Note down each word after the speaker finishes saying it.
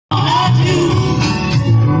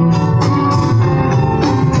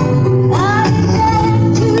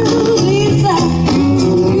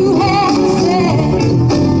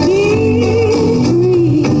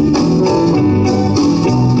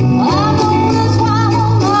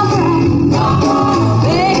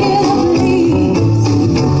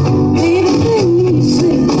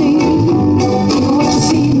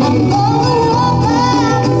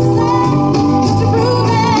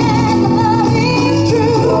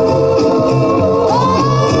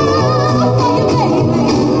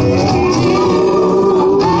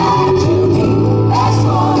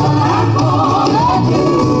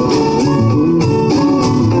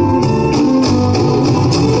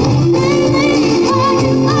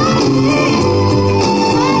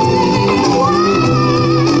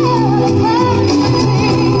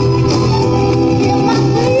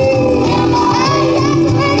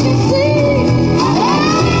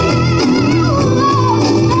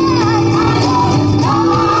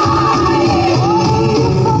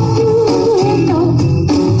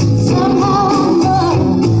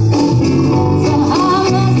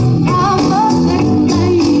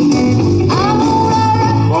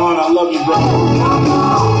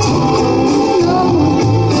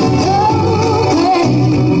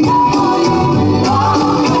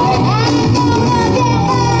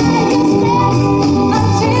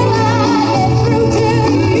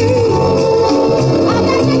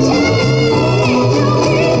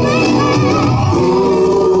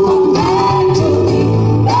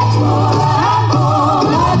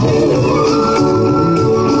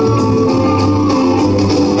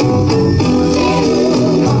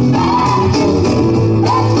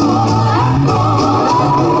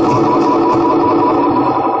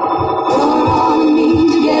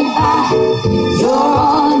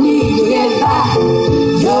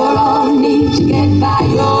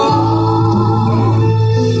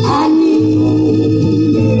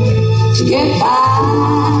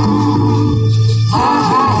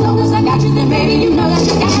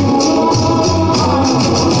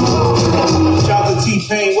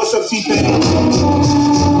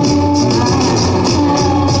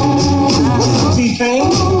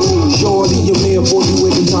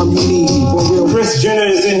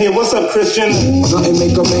up, Christian? Nothing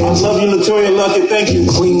make a man. I love you, Latoya Luckett. Thank you.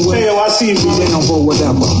 Queen Teo, I see you. Down for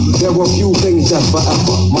whatever. There were few things that's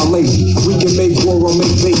forever. My lady, we can make war or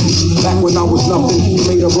make babies. Back when I was nothing, he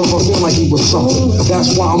made a brother feel like he was something.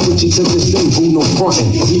 That's why I'm with you to this day. Who no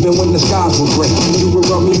frontin'? Even when the skies were gray, you were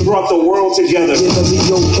me. Brought the world together. It'll be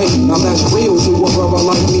okay. Now that's real to a brother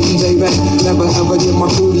like me, baby. Never ever give my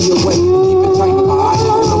booty away. Keep it tight, alright. And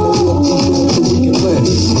I'ma walk these doors so we can live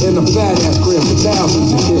in a fat ass crib with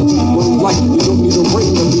thousands of kids. What you like? You don't need a ring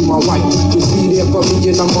to be my wife. Just be there for me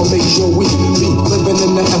and I'ma make sure we be living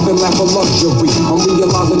in the effing lap of luxury. I'm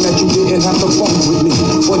realizing that you didn't have to fuck with me,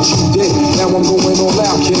 but you did. Now I'm going all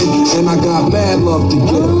out, kid, and I got mad love to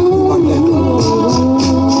give. Like that.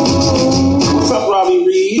 What's up, Robbie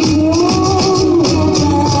Reed?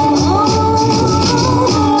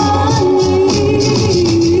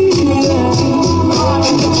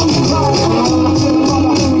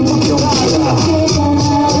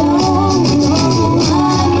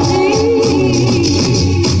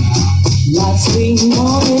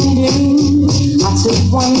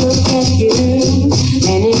 One look at you,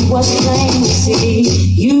 and it was plain to see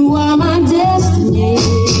you are my destiny.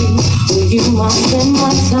 With you I spend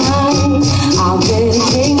my time, I'll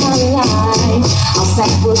dedicate my life, I'll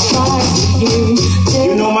sacrifice to you.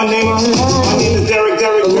 You know my name? My name is Derek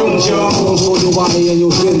Jones, y'all. For your body and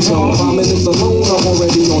your skin tone. 5 minutes alone, I'm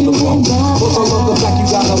already on the road. But I love the fact you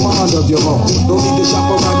got a mind of your own. Don't need to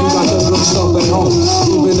shop around, you got the good stuff at home.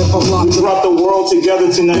 Even if I'm locked, we brought the world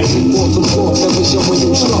together tonight. Never showing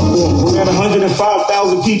you stuff. We had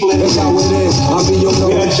 105,000 people in That's here. how it is. I'll be your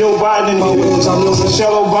We had Joe Biden in here.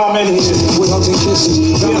 Michelle Obama in here. with hugs and kisses.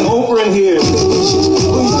 We had Oprah in here.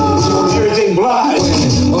 Mary J. Blige.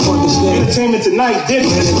 Entertainment Tonight did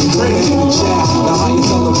it. It's great. The highest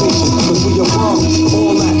elevation, cause we are from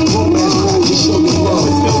all that romance rap, just show me love.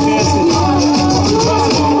 Let's go dancing.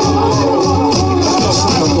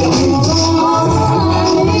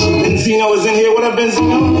 Benzino is in here. What up,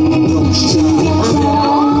 Benzino?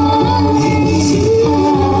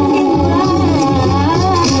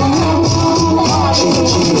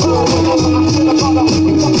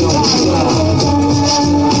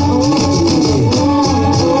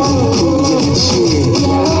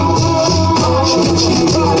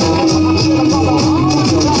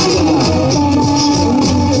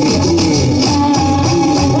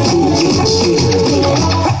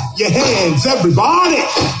 Your hands, everybody,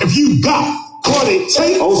 if you got what it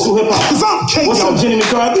takes. Old school hip hop. Cause I'm K. What's up, Jenny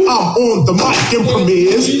McCarthy? I'm on the mic and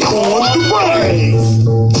premieres on the brain.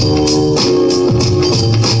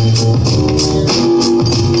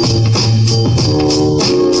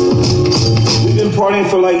 We've been partying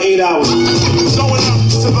for like 8 hours. Going up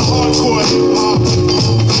to the hardcore hip hop.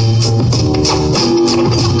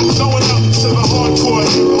 Going up to the hardcore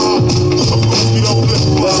hip hop. Of course we don't flip.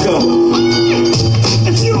 Let's go.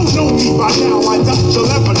 If you don't know me by now, I doubt you'll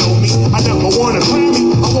ever know me. I never won a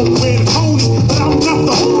Grammy, I won't win a Tony, but I'm not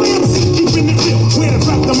the only MC keeping it real. When I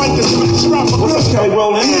rap the mic and smash rapper. What's up, Kelly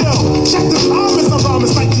Rowland? Check the time as I rhyme,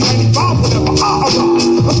 it's 1995, whenever I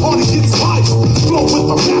arrive. The party gets wild, flow with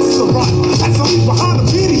the master rhyme. As I leave behind the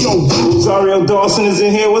video rap. Rosario Dawson is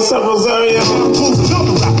in here. What's up, Rosario? Goes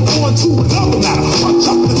another rapper, on to another matter. Punch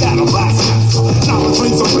up the data, blast master. Now the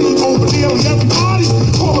trains are free over nearly everybody.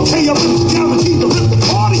 Call a KRM, guaranteed to rip the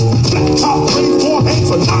party. Black top braids, four heads,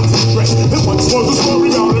 a Nazi dress. It once was a story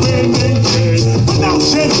about a man named Jay. But now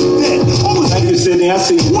Jay is dead. Thank you, Sydney. I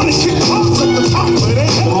see you. Wanna kick pops at the top of their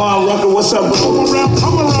head. Lamar Rucker, what's up, bro?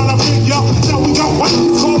 Come around, I figure. Now we got white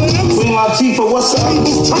calling them. Queen Latifah, what's up?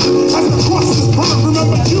 Tables turn as the crosses burn.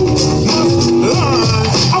 Remember you must learn.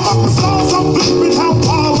 I'm up the stars, I'm flipping how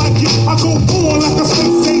wild I get. I go on like a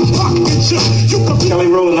space age rocket ship. You can be Kelly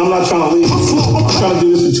Rowland, I'm not trying to leave. I'm trying to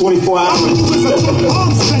do this for 24 hours.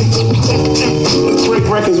 Let's break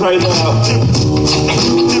records right now.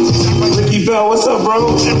 Ricky Bell, what's up,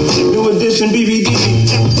 bro? New edition BBD.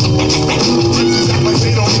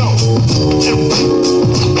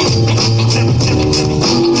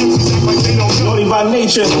 Naughty by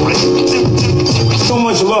nature. So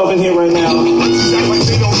much love in here right now.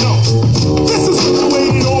 This is what you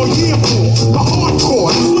waited all year for. The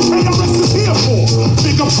hardcore, this is what KRS is here for.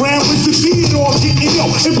 Big up brand with the beat or getting ill.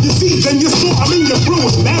 If you see, then you saw, I mean, you're through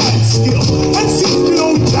with mad skill. MCs can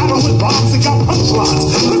only battle with rhymes and got punchlines.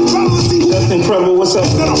 Let's battle and see. That's incredible. What's up?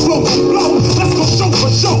 Instead of flow for blow, let's go show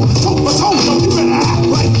for show. Toe for toe, so you better act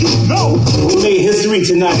like you know. We made history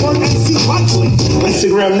tonight. Word MC likely.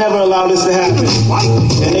 Instagram never allowed this to happen.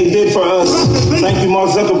 And they did for us. Thank you, Mark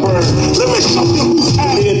Zuckerberg. Let me show you who's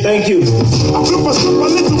at it. Yeah, thank you. I flip a strip a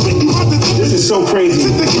little bit, you want to do This is so crazy.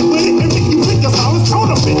 Sit there, get with it, and make you think your style is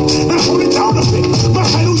counterfeit. Now hold it down a bit. My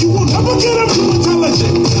title you will never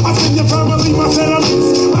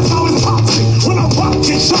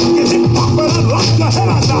head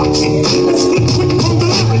I knock it. Let's get quick from the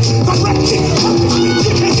lyrics. Direct it.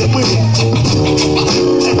 You can't get with it.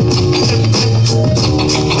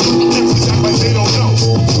 MCs act like they don't know.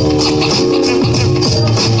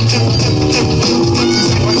 MCs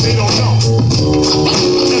act like they don't know.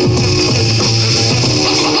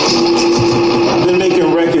 I've been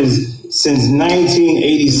making records since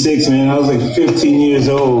 1986, man. I was like 15 years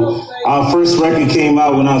old. Our first record came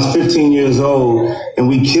out when I was 15 years old, and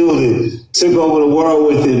we killed it. Took over the world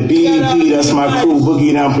with it. BEP, that's my crew,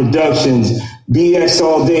 Boogie Down Productions. BX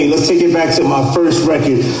all day. Let's take it back to my first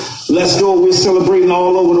record. Let's go. We're celebrating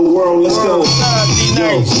all over the world. Let's go.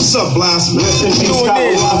 Yo, what's up, Blast? Rest in peace,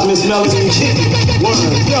 Scott, Miss Melody.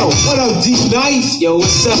 Yo, what up, D-Nice? Yo,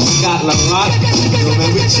 what's up, Scotland Rock? Yo,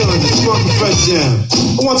 man, we chilling this funky fresh jam.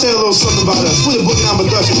 I want to tell you a little something about us. We're the Boogie Down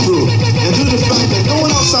Production crew. And due to the fact that no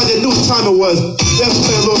one outside there knew what time it was, they have to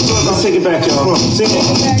play a little something. Let's take it back, y'all. Sing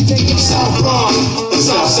it. South Bronx, the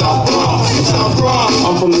South Bronx, South Bronx.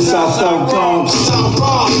 I'm from the South Bronx. South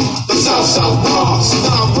Bronx, the South Bronx,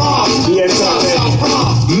 South Bronx, South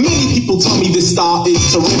Bronx. Many people tell me this style is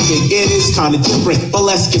terrific. It is kind of different, but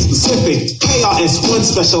let's get specific. KRS-One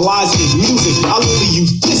specializes in music. I'll only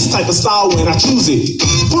use this type of style when I choose it.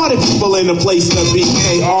 Party people in the place to be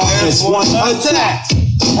KRS-One attack.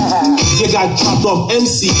 You got dropped off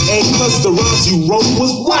MCA cause the rhymes you wrote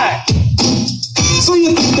was whack. So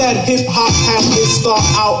you think that hip-hop had its start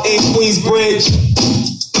out in Queensbridge?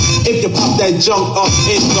 If you pop that junk up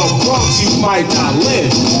in the Bronx, you might not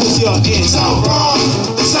live. Cause you're in South Bronx,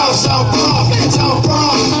 South Bronx, South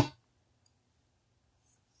Bronx.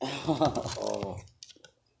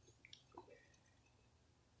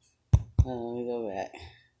 Let me go back.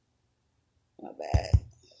 My bad.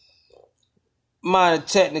 Minor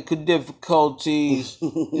technical difficulties.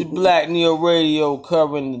 It's Black Neo Radio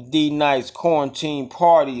covering the D-Nice quarantine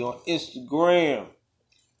party on Instagram.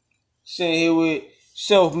 Sitting here with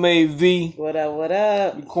Self-Made V. What up, what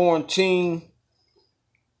up? The quarantine.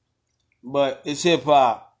 But it's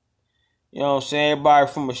hip-hop. You know what I'm saying? Everybody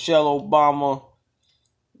from Michelle Obama.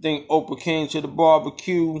 I think Oprah came to the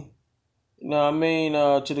barbecue. You know what I mean?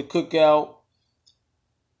 To the cookout.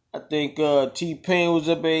 I think T-Pain was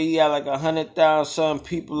up there. He had like 100,000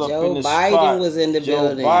 people up in the spot. Joe Biden was in the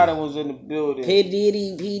building. Joe Biden was in the building. P.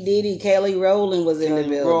 Diddy, Kelly Rowland was in the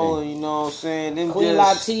building. Rowland, you know what I'm saying? Them Queen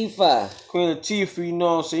Latifah, you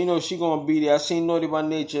know what I'm saying? You know she gonna be there. I seen Naughty by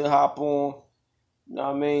Nature hop on. You know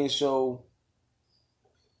what I mean? So,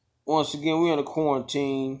 once again, we on a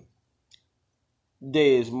quarantine.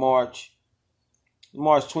 Day is March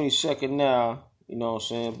 22nd now. You know what I'm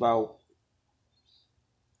saying? About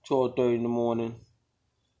 12:30 in the morning.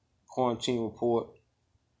 Quarantine report.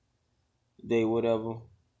 Day, whatever.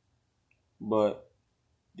 But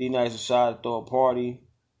D-Nice decided to throw a party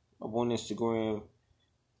up on Instagram.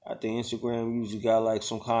 I think Instagram usually got like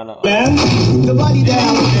some kind of... The body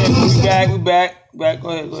down. We back. Go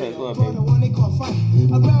ahead, baby.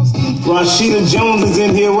 Rashida Jones is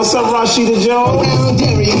in here. What's up, Rashida Jones?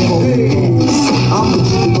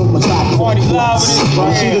 Party live with this.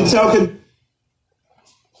 Rashida Telka.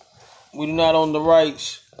 We not on the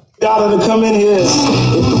rights. Y'all to come in here. We're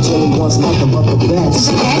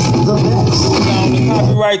on the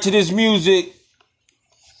copyright to this music.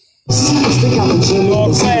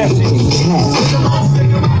 All classics.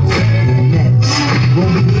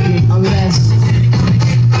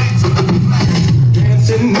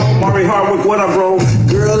 Murray Hardwick, what up, bro?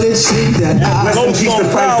 Girl, it's you that I Rest in peace to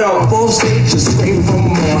Frank Dog. both stages scream for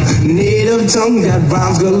more. Native tongue that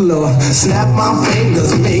rhymes galore. Snap my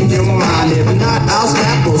fingers, make your mind. If not, I'll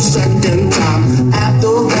snap a second time.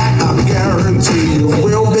 After that, I guarantee you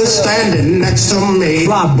will be standing next to me.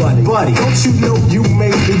 Fly, buddy. Don't you know you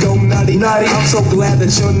made me go nutty? I'm so glad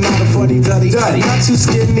that you're not a fuddy-duddy. Not too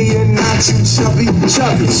skinny and not too chubby.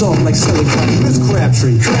 Soft like silly putty. Miss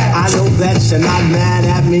Crabtree. I know that you're not mad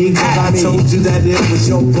at me, cause I told you that it was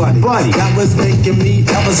your buddy. That was making me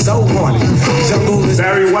ever so horny. Jungle is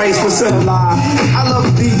Barry Weiss, what's up? I love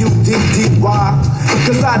B-U-D-D-Y,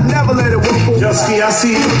 cause I never let it walk over. Justy, I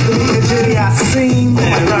see you. And Jenny, I seen Oh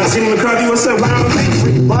my God, Jimmy McCarthy, what's up, bro?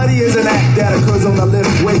 Buddy is an act that occurs on the left.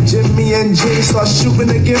 Wait, Jimmy and Jenny start shooting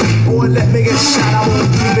again. Boy, let me get shot, I won't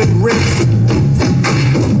even rip.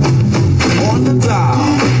 On the dial,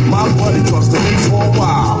 my buddy talks to me for a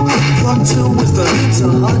while. Plug 2 is the to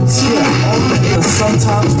hunt, yeah. On the air,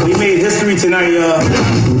 sometimes We made history tonight,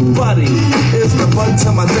 buddy is the bud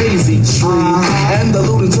to my daisy tree, and the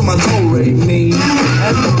looting to my do-re me,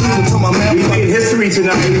 and the looting to my man. We made history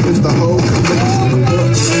tonight. It's the whole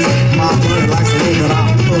community. My buddy likes to know that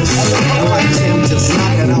I push. I like him just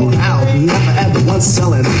knocking out. Never ever once was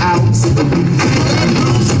selling out.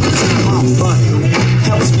 My money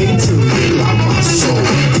helps me to love my soul.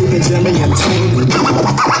 Keeping Jimmy and Tony.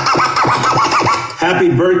 Happy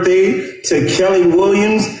birthday to Kelly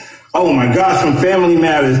Williams. Oh my gosh, from Family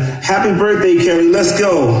Matters. Happy birthday, Kelly. Let's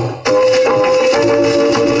go.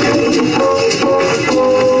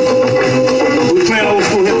 We're playing old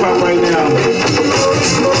school hip hop right now.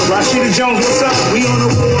 Rashida Jones, what's up? We on a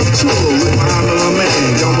world tour with Muhammad Ahmed.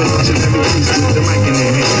 Y'all with each and every piece with the mic in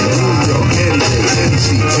their hand. New York, NC,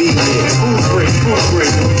 be there. Food break.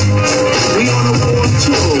 We on a world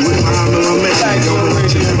tour with Muhammad Ahmed. Y'all with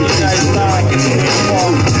each and every piece with the mic in their hand.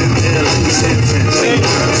 LA, San Francisco.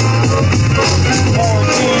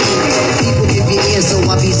 People give you ear, so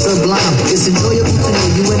I be sublime. It's enjoyable to know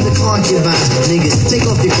you in the concubines. Niggas, take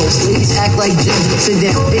off your coats. Ladies act like gems. Sit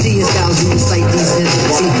down, Indian styles, you recite these hymns.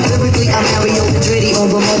 See, lyrically, I'm Mario Andretti on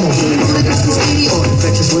the Momo. Lyrics too speedy or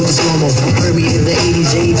infectious with the slow-mo. Heard me in the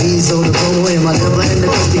 80s, JVs on the promo. Am I never in the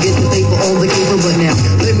rush to get the paper on the caper? But now,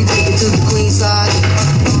 let me take it to the Queen side.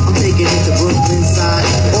 I'm taking it to Brooklyn side.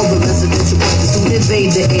 All the residential practice to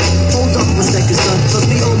invade the air. Hold up a second, son, cause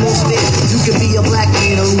we almost there. You can be a black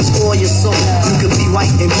man or lose all your soul. You can be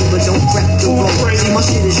white and blue, but don't rap the roll. See, my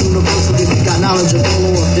shit is universal if you got knowledge of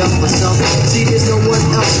all or death myself. See, there's no one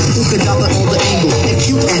else who could drop it on the angle and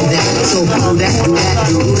cute at that. So do that, do that,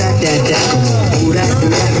 do that, do that, do that.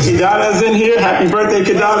 Kidada's in here. Happy birthday,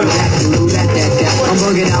 Kidada. Do that. I'm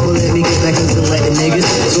bugging out, but let me get back into letting niggas.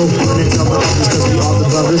 So run and tell my others, cause we all the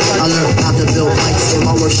brothers. I learned how to build mics in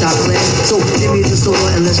my workshop plan. So give me the solo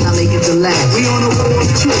and let's not make it the last. We on a world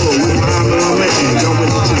tour with Muhammad Ahmed. Y'all with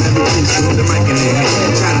each and every piece with the mic in their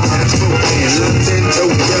hand. Chinatown, Spokane, London,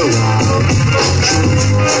 Tokyo.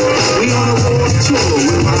 We on a world tour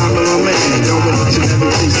with Muhammad Ahmed. Y'all with each and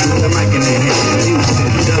every piece with the mic in their hand. Houston,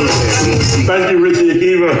 Delaware, DC. Thank you, Richie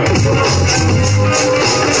Akiva.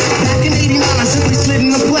 Back in 89, I simply slid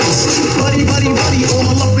into place. Buddy,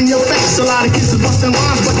 all up in your face. A lot of kids was busting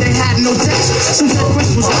rhymes, but they had no taste. Some said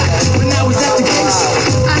Chris was whack, but now is that the case?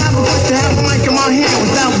 I have a wish to have a mic in my hand.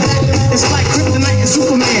 Without that, it's like Kryptonite and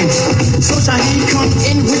Superman. So Shaheed come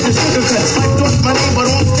in with the sugar cuts. Like George my name, but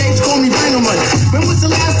on stage call me Dynamite. When was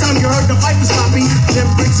the last time you heard the pipe was sloppy? Lip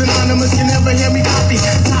bricks anonymous, you never hear me copy.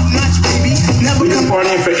 Top notch, baby, never We've been come.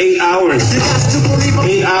 partying for 8 hours. You got to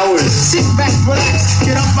believe 8 hours. Sit back, relax,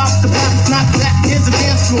 get up off the back, not that. Here's a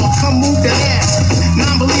dance floor, come move that ass.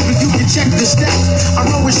 Non-believers, you can check the steps. I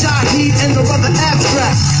roll with Shaheed and the brother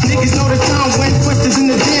Abstract. Niggas know the time when questions in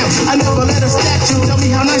the jam. I never let a statue tell me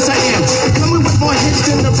how nice I am. Coming with more hits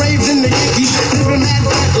than the Braves and the Yankees. Living mad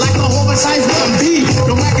like a oversized 1B.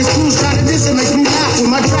 The wackest crews try to diss it, makes me laugh. When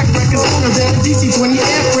my track record's older than a DC-20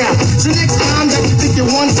 aircraft. So next time that you think you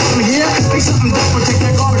want something here, make something different, take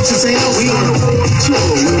that garbage and say no. We on a world tour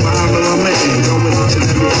with Muhammad Ahmed. Y'all with each and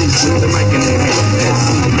every piece with the mic in their hand. NC,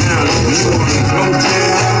 Maryland, New Orleans, Motown.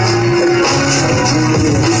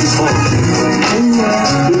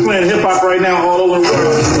 We're playing hip hop right now all over the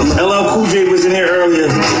world. LL Cool J was in here earlier.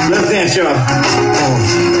 Let's dance, y'all.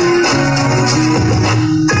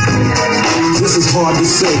 This is hard to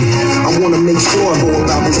say. I want to make sure I go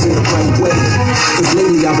about this in the right way. Cause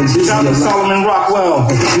lately I've been busy Shout out to Solomon Rockwell,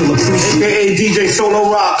 Feel appreciated. aka DJ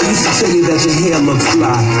Solo Rock. I used to tell you that your hair looks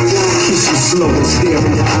fly. Kiss you slow and stare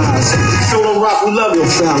in your eyes. Solo Rock, we love you.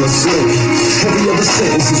 Your foul and slick. Every other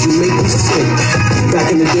sentence is you make me sick.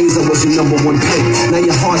 Back in the days I was your #1 pick. Now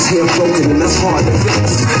your heart's hair broken and that's hard to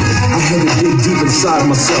fix. I had to dig deep inside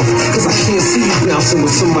myself. Cause I can't see you bouncing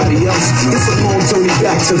with somebody else. It's a long journey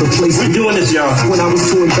back to the place We're doing this, y'all. when I was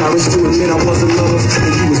too embarrassed to admit I wasn't loved.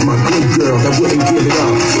 And you was my good girl that wouldn't give it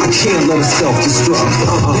up. I can't let her self-destruct.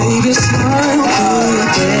 Baby, smile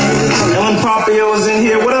again. Ellen Pompeo is in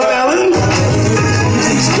here. What up, Ellen?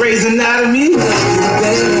 Grey's Anatomy.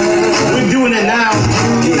 We're doing it now.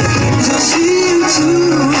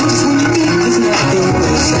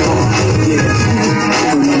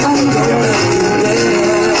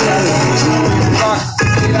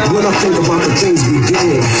 When I think about the things we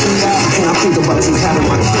did, and I think about you having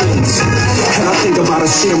my kids, and I think about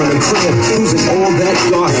us sharing a crib, losing all that,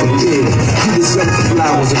 God forbid. You deserve the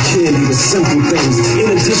flowers and candy, the simple things, in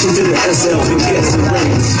addition to the SLs and gets and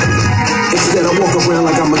rings. Instead, I walk around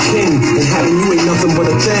like I'm a king, and having you ain't nothing but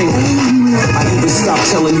a thing. I even stopped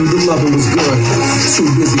telling you the loving was good. Too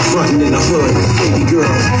busy fronting in the hood. Baby girl,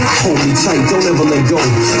 hold me tight, don't ever let go.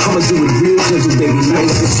 I'ma do it real gentle, baby,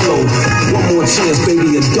 nice and slow. One more chance,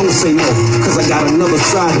 baby, and don't say no, cause I got another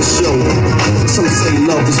side to show. Some say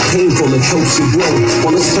love is painful, it helps you grow.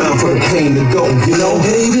 Well, it's time for the pain to go, you know?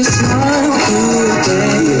 Baby, smile good,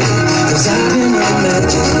 baby, cause I've been on that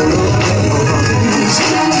just a long way.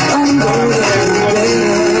 I'm going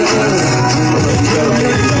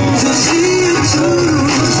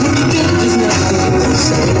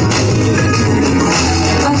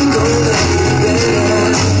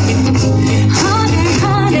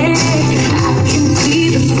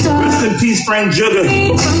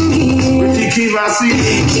see, Rossi.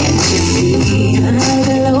 Can't you see the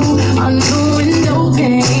glow on the window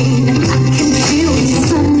pane? I can feel the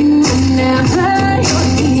sun whenever you're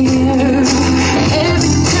here.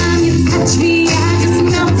 Every time you touch me, I just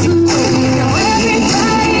melt away. Now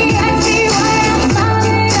everybody asks me why I'm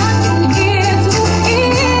falling out from ear to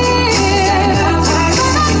ear. I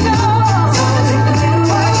know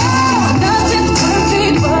nothing's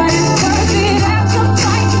perfect, but it's perfect after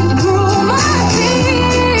fighting through my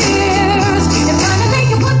tears. And finally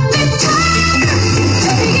you put me down.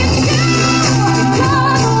 Baby, it's you.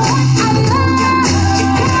 You're the one I love.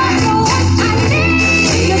 You're the one I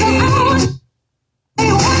need. You're the only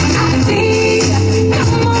one I see.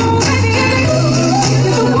 Come on, baby,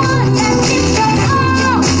 you're the one that keeps me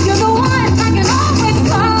calm. You're the one I can always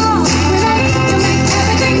call when I need to make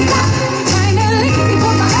everything stop. Finally, you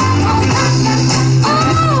put my love on top. Oh,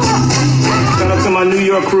 Shout out to my New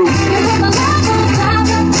York crew. you put my love on top.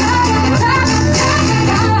 You put my love on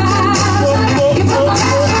top.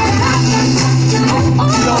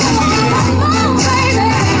 Oh, baby,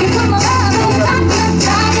 you put my love on top.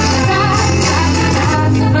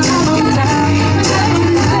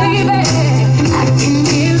 Baby, I can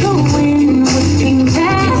hear the wind whipping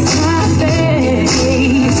past my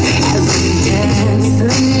face as we dance the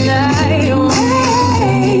night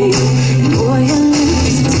away. Boy, your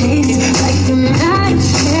lips taste like the night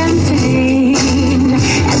champagne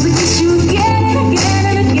as I kiss you again and again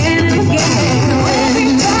and again and again.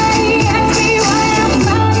 Everybody asks me why I'm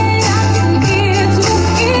falling out from ear to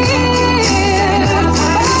ear.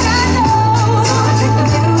 But I know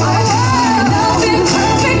nothing's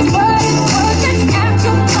perfect, but it's perfect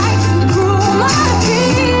after fighting through my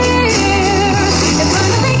tears. And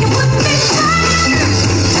finally you put me down.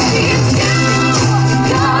 Baby, it's you.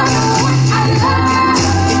 You're the one I love.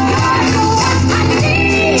 You're the one I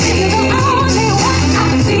need. You're the only one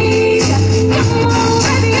I see. Come on,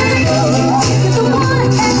 baby, you're the one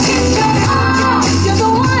that gives me all. You're the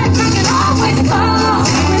one I can always call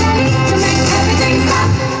when I need to make everything stop.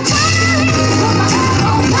 Finally, you put my love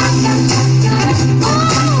on top. Oh,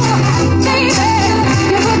 baby,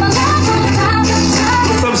 you put my love on top.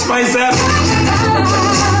 What's up, Spice App?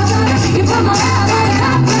 You put my love on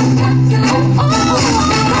top. Oh,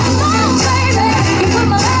 baby, you put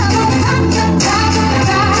my love on top.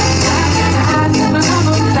 You put my love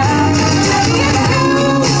on top. Baby, it's you.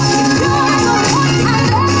 You're the one I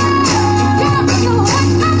love. You're the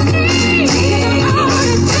one I need. You're the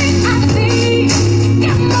only thing I see.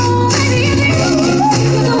 Come on, baby, it's you.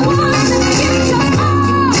 You're the one that gives you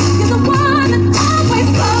all. You're the one that always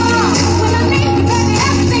calls when I need you, baby.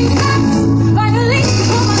 Everything stops. Finally, you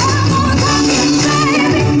put my love on top.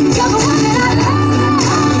 Baby, you're the one that I love.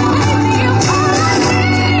 Baby, you're all I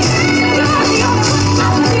need. You're the only one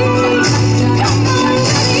I see. Come on, baby, you're the one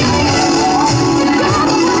that gives you all. You're the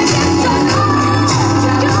one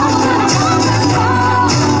that always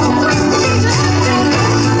calls when I need you, everything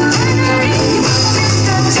stops. Finally,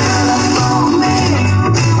 Mr. Telephone Man,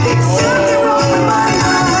 it's something wrong with my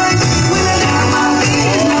life when I got my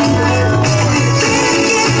baby's number.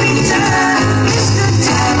 Give me time, Mr.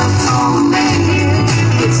 Telephone Man.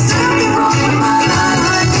 It's something wrong with my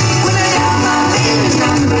life when I got my baby's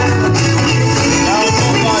number. Give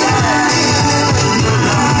me time.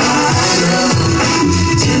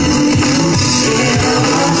 Do you ever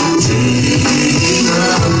dream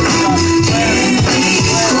of candy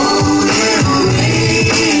golden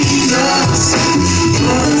raindrops?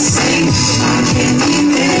 You're the same, I can't be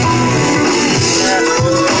there.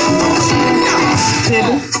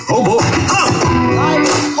 Oh boy.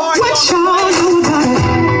 What y'all know about it?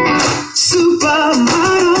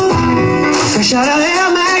 Supermodel, fresh out of Air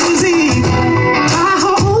magazine. I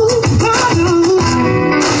hold bottles,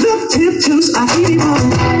 look tip juice, I keep it on.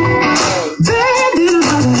 Bad little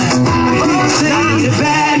mother, I said I need a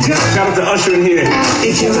bad girl. Shout out to Usher in here.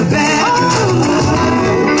 If you're a bad girl,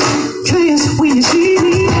 players when you see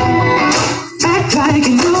me, act like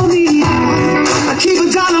you know me. I keep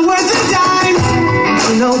 $1 worth of dimes.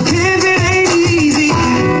 You know, pimping ain't easy.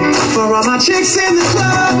 For all my chicks in the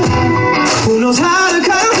club, who knows how to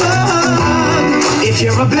cut a rug? If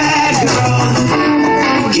you're a bad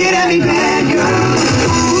girl, get at me, bad girl.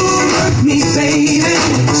 Work me, baby,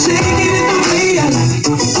 shaking it the way I like.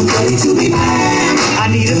 I'm ready to be bad. I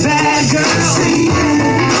need a bad girl. Say,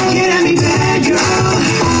 get at me, bad girl.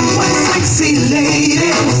 What sexy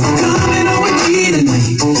lady coming on with me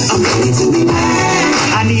tonight? I'm ready to be bad.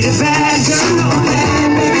 I need a bad girl. Bad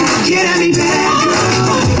baby, get at me, bad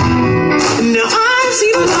girl. Now I've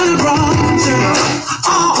seen a lot of bras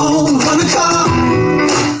all on the car.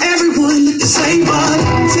 Everyone look the same, but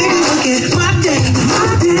take a look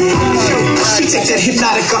take that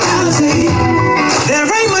hypnotic Alizé. There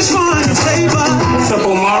ain't much fun in flavor. What's up,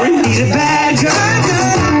 Omari? Need a bad girl.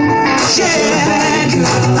 Yeah, bad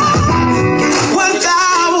girl. 1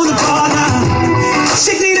 thou on the bar now.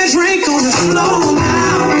 Chick need a drink on the floor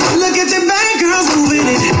now. Look at the bad girls moving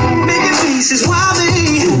it. Making faces while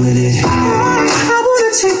they doing it. I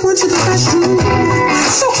wanna take one to the restroom.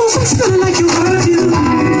 So close I'm smelling like your perfume.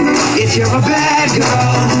 If you're a bad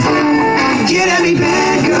girl, get at me,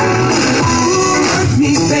 bad girl. Hurt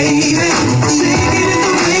me, baby. Sing it in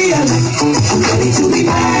the way I like. I'm ready to be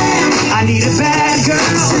bad. I need a bad girl.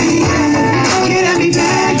 Get at me,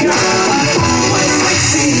 bad girl. One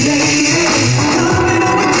sexy lady. Coming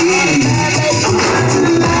on with me. I'm back to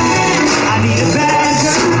the bad. I need a bad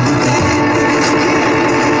girl.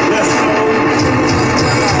 Let's go.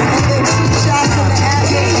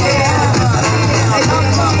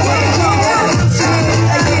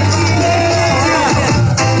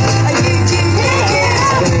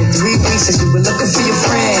 Since you were looking for your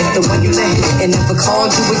friend, the one you let hit and never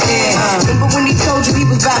called you again. Remember when he told you he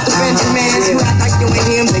was about to Benjamins? You act like you ain't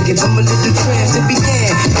him, they give him a little trim to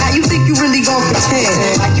begin. Now you think you really gon'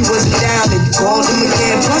 pretend like you wasn't down and you called him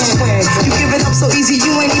again. Plus when you give it up so easy,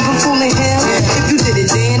 you ain't even fooling him. If you did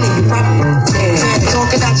it then you probably did.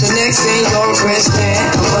 Talking out your neck saying you're a Christian.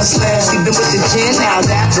 I must laugh, sleeping with the gin. Now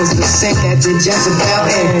that was the sink at the Jezebel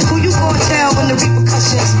end. Who you gonna tell when the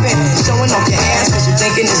repercussions spin? Showing off your ass cause you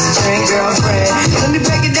thinking it's a trend, girlfriend. Let me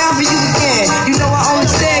break it down for you again. You know I only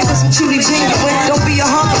say cause I'm truly genuine. Don't be a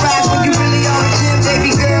hard ride when you really are a gym,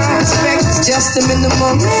 baby girl. Respect is just a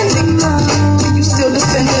minimum. You still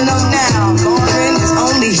defending them now. Lauren is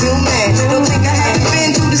only human. Don't think I haven't been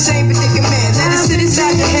through the same predicament. Let it sit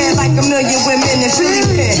inside your head like a million women in Philly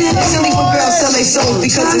pen. Silly when girls sell their souls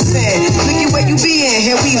because it's in. Look at where you be in.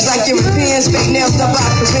 Hair weaves like Europeans. Fake nails up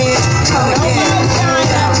out the Koreans. Come again. Come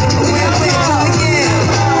again.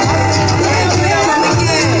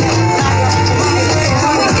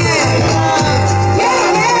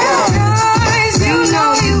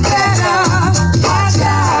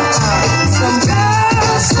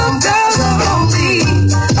 Some girls are only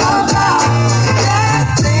about that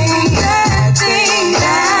thing.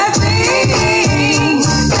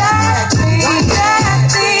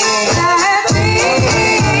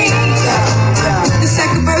 This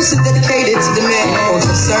second verse is dedicated to the man.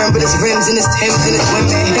 Concerned with his rims and his Timbs and his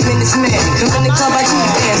women. Him and his men. Come in the club like you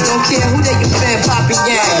dance. Don't care who they your fan, Poppy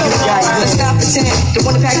Yang. Let's not pretend. The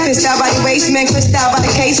one that pack pissed out by the waist, man. Crissed out by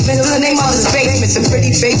the casement. Who's the name of his basement? Some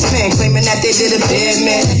pretty face men claiming that they did a bid,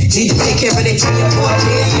 man. Need to take care of their 3 and 4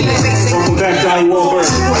 kids. Welcome back, Johnny Wahlberg.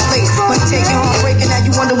 Money taking heartbreaking. Now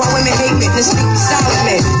you wonder why women hate men. Let's speak silent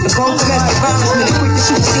man. The phone domestic violence men. Quick to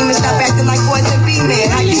shoot semen. Stop acting like boys and be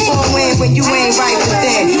men. How you gon' win when you ain't right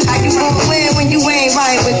within? How you gon' win when you ain't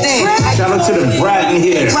right within? Shout out to the brat in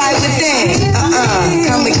here. Right within.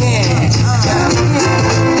 Come again.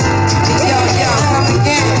 Yo, come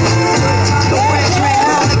again. The red train,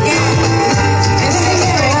 come again. And 6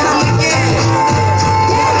 train, come again.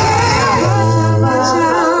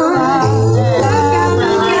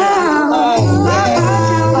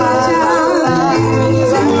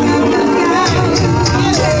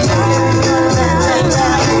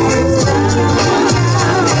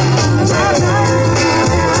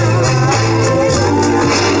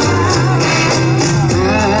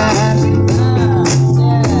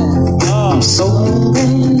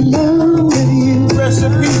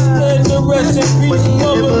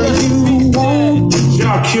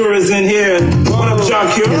 Cure is in here. What up, John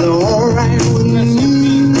Cure?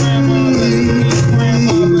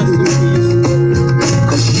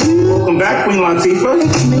 Welcome back, Queen Latifah.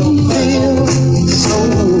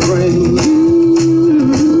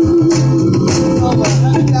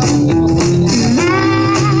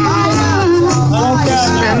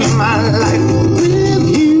 Spend my life with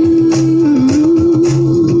you.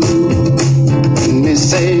 This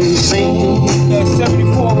same scene. That's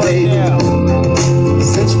 74 right now.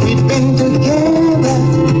 Since we've been together,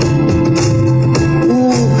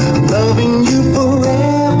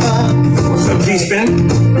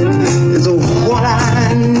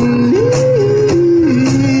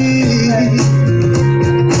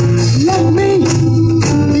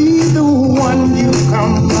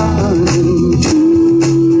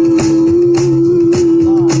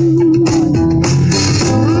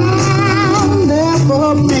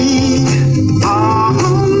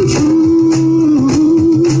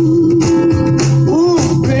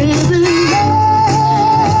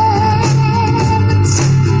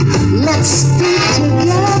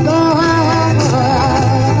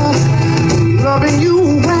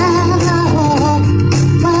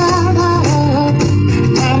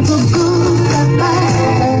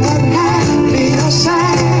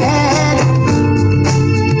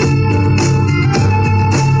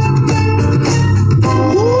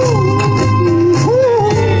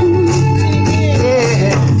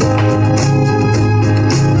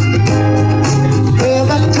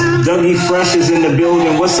 Dougie Fresh is in the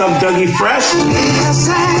building. What's up, Dougie Fresh?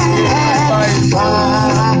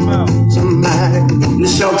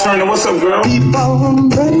 Michelle Turner, what's up, girl? People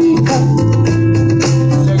break up.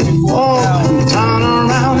 Oh, turn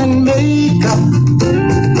around and make up.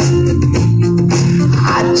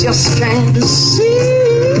 I just came to see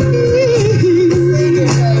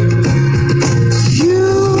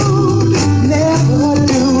you never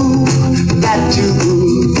do that to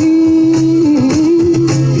me.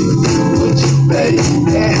 But you, baby,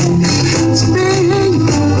 spinning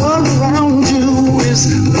around you is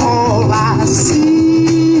all I see.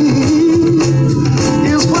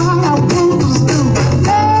 Is what I want to do.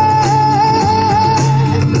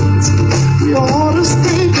 We ought to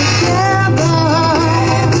stay together,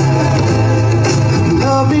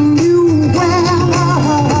 loving you well.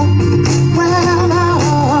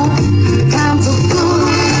 Times are good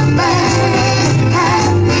and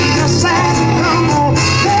bad, just sad, come on,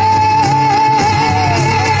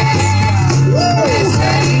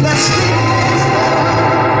 let's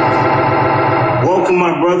Welcome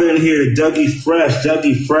my brother in here, Dougie Fresh.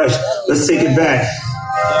 Dougie Fresh. Let's take it back.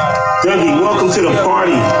 Dougie, welcome to the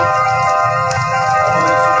party.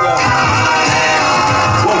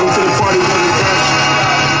 Welcome to the party, Dougie Fresh.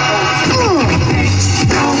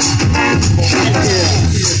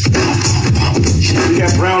 We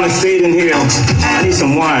got Brown and Sade in here. I need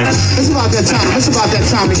some wine. It's about that time. It's about that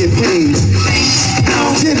time to get paid.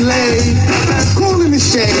 Get laid, cool in the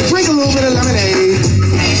shade, drink a little bit of lemonade.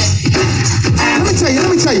 Let me tell you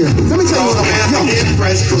what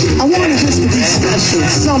I wanted this to be special,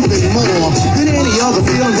 something more than any other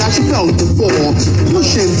feeling that you felt before.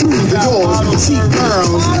 Pushing through the doors to see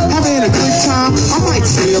girls, having a good time. I might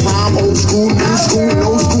say if I'm old school, new school,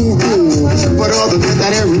 no school rules. But other than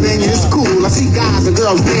that, everything is cool. I see guys and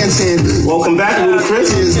girls dancing. Welcome back, little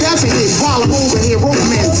Chris. That's it, while I'm over here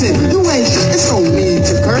romancing. You ain't shit, it's no need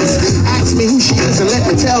to curse. Ask me who she is and let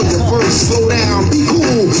me tell you first. Slow down, be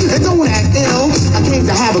cool, and don't act ill. I came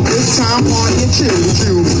to have a good time, party and chill with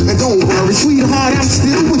you. And don't worry, sweetheart, I'm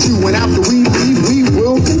still with you. And after we leave, we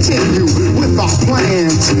will continue with our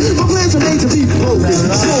plans. My plans are made to be broken,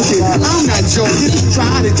 smoking. I'm not joking.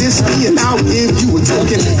 Try to diss me and I'll give you a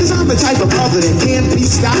token. Cause I'm the type of brother that can't be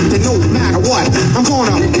stopped. And no matter what, I'm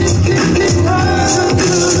gonna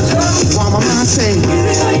while my mind say, come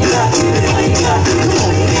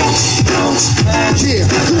on. Yeah,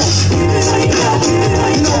 come on.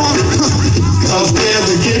 You know what? Up there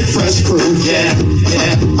the Get Fresh crew, yeah.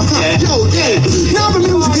 Yo, yeah. Now the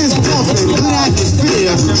music is pumping, good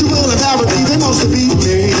atmosphere. Jamil and Barry, they must have beat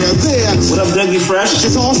me here, there. What up, Dougie Fresh?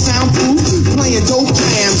 It's all soundproof, playing dope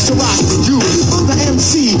jams to rock with you. I'm the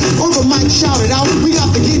MC, on the mic shouted out, we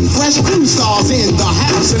got the Get Fresh crew stars in the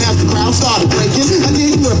house. And as the crowd started breaking, I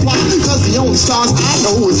didn't reply, cause the only stars I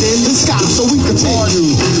know is in the sky. So we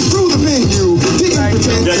continue through the venue, didn't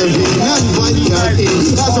pretend to be nothing but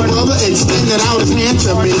nothing. As a brother extended out his hand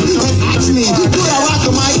to me and asked me, could I rock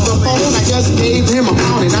the microphone? I just gave him a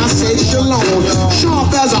pound and I said shalom.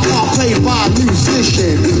 Sharp as a harp played by a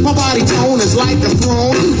musician. My body tone is like a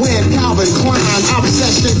throne when Calvin Klein,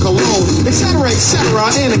 obsession cologne, etc.,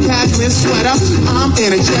 in a cashmere sweater. I'm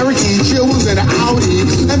in a Cherokee, Chills in an Audi,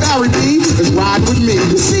 and Barry B is riding with me.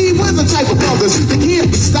 You see, we're the type of brothers that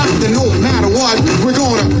can't be stopped, and no matter what, we're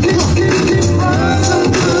gonna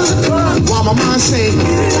while my mind say,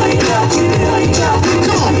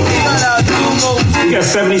 come on. We got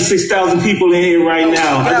 76,000 people in here right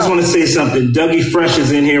now. I just want to say something. Dougie Fresh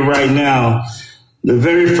is in here right now. The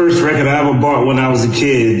very first record I ever bought when I was a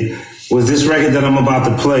kid was this record that I'm about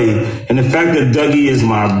to play. And the fact that Dougie is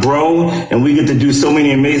my bro and we get to do so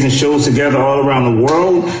many amazing shows together all around the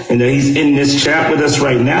world and that he's in this chat with us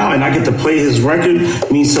right now and I get to play his record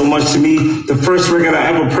means so much to me. The first record I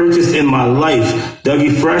ever purchased in my life.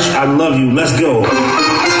 Dougie Fresh, I love you. Let's go.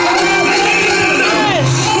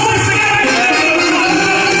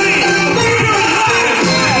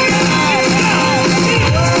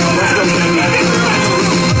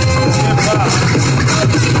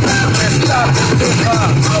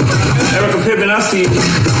 Erica Pippin, I see you.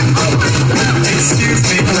 Excuse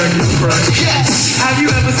me, Dougie Fresh. Yes. Have you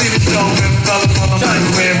ever seen a show with fellas on the mic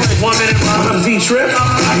where 1 minute What up, D-Trip?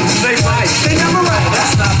 they right, they never right,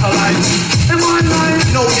 that's not polite. And one night,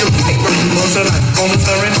 no, you're right, close tonight, on the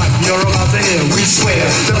stirring mic, you're about to hear, we swear,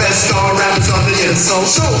 the best star rappers on the air, so,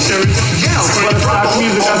 sure, yeah, What up, Rock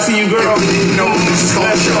Music, I see you, girl. no, this is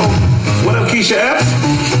called show. What up, Keisha F?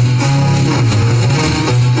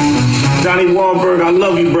 Donnie Wahlberg, I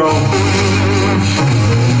love you, bro.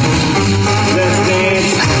 Let's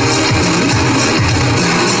dance.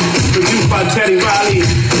 Produced by Teddy Riley.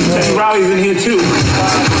 Teddy Riley's in here too.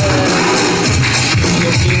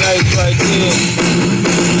 Be nice right there.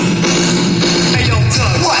 Hey, yo,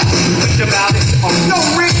 Tug, what? What about it? No,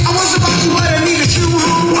 Rick, I was about to let her need a shoe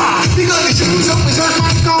home. Why? Because the shoes always hurt my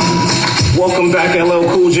thumb. Welcome back, LL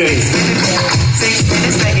Cool J. 6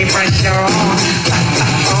 minutes, making pressure on.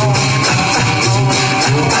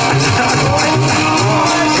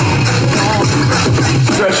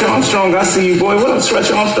 Stretch Armstrong, I see you, boy. What up,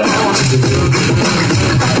 Stretch Armstrong?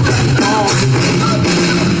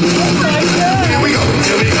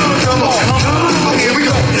 Here we go, come on. Here we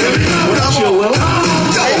go. What up, Chill Will? I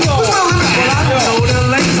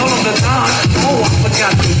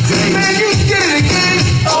forgot the day. Man, you did it again.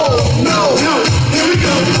 Oh, no. Here we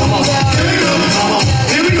go. Come on.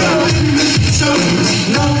 Here we go. So,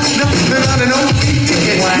 no, we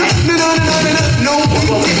did. No,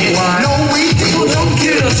 we did. Don't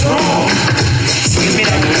get us wrong. Excuse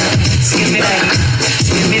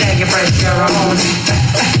me that you break your own.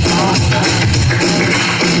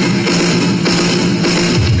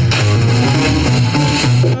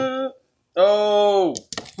 Oh.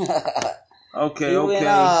 Okay.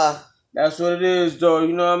 That's what it is, though.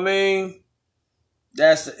 You know what I mean?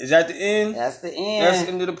 Is that the end? That's the end. That's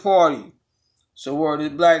the end of the party. So, word is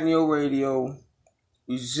Black Neo Radio.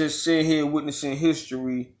 We just sit here witnessing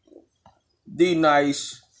history.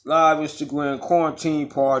 D-Nice, live Instagram quarantine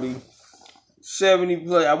party. 70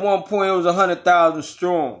 play. At one point, it was 100,000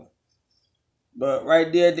 strong. But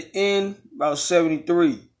right there at the end, about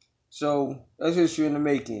 73. So, that's history in the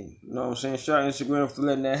making. You know what I'm saying? Shout out Instagram for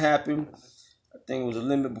letting that happen. I think it was a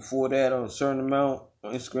limit before that on a certain amount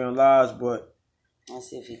on Instagram Lives, but let's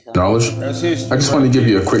see if he comes. Knowledge. That's history. I just want to give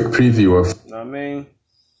you a quick preview of. You know what I mean?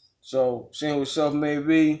 So, seeing what self-made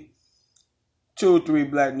be, 2 or 3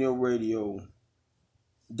 Black Neo Radio.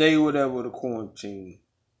 Day whatever of the quarantine.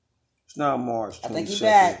 It's not March 22nd. I think he's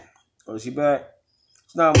back. Oh, is he back?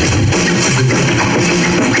 It's not March.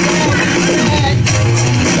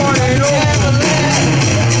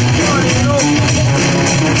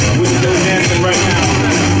 We're still dancing right now.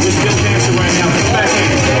 Come back in.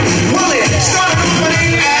 Well, it started off with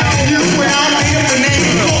an avenue when I made up the name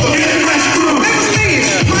for the Fresh Crew. It was me,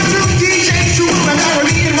 my two DJs, who were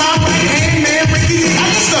me and my right hand man, Ricky. I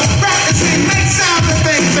used to rap and sing, make sounds and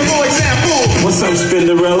things. And for example, What's up,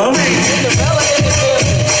 Spinderella?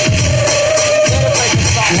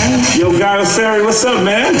 Yo, Guy Sari, what's up,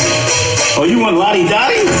 man? Oh, you want Lottie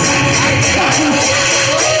Dottie?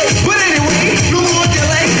 but anyway, no more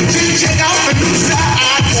delay. Just check out the new style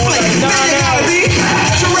I display. Now you gotta be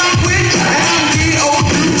to rock with, and I'm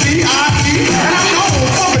D-O-U-G-I-E, and I'm known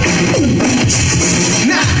for it.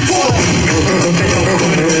 Not for it.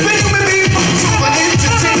 But you may be for an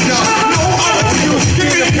entertainer. No other you give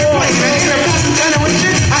me the play. Man, in a past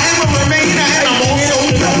generation, I am a remainer, and I'm also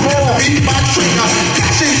known to be my trainer.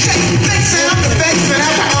 Catch and shake, make sound effects, and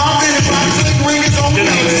after all finish, my slick ring is on me.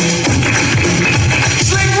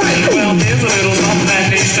 Well, there's a little something that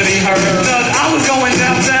needs to be heard. Cause I was going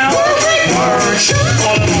downtown. Word.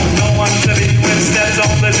 All alone, no one to be with. Steps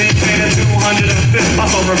on the deep in 205. I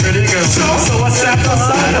saw a pretty girl. So I sat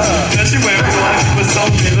beside her. Then she went like she was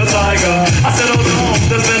something a tiger. I said, oh no,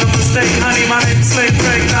 there's been a mistake. Honey, my name's Slick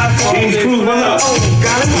Rick, not for James Cruz, what up? Oh,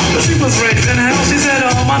 got it. But she was raised in hell. She said,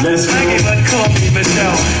 oh, my name's Maggie, but call me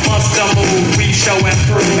Michelle. Must have moved, we show and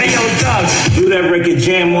prove. Hey, yo, Doug. Do that record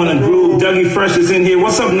jam on a groove. Dougie Fresh is in here.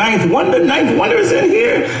 What's up, Ninth Wonder? Ninth Wonder is in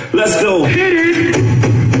here. Let's go. Hit it.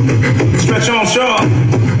 Stretch Armstrong.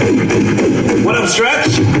 What up,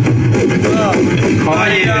 Stretch? Oh,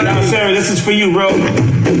 yeah. Now, Sarah, this is for you, bro.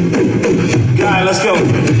 Guy, let's go.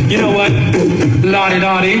 You know what? Lottie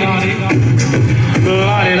Dottie.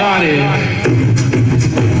 Lottie Dottie.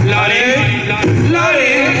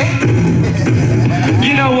 Lottie.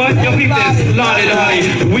 You know what? Yo, peep this. Lottie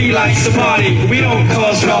Dottie. We like to party. We don't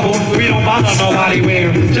cause trouble. We don't bother nobody.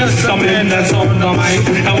 We're just some men that's on the mic.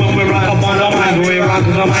 And when we rock up on the mic, we rock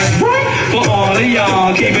the mic. For all of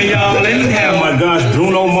y'all, keeping y'all in hell. Oh my gosh,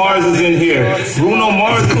 Bruno Mars is in here. Bruno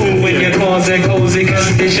Mars is in When you here. cause a cozy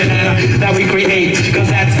condition that we create, cause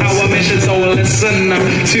that's our mission. So listen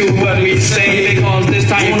to what we say, because this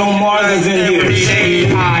time Bruno Mars is in here. every day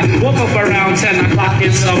I woke up around 10 o'clock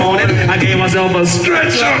in the morning. I gave myself a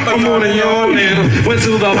stretch up. I'm on a yawning. Went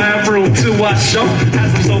to the bathroom to wash up.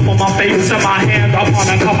 Had some soap on my face and my hand up on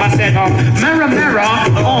a cup. I said, mirror, mirror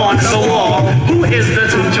on the wall, who is the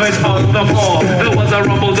two choice of the floor? There was a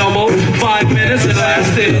rumble double. 5 minutes it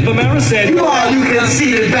lasted. The mirror said, you are, you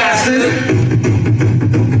conceited bastard.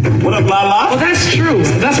 What up, Lala? Well, that's true.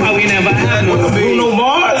 That's why we never had What one. up, Bruno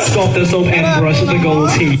Mars? Sculpt the soap and brush the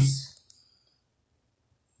gold teeth.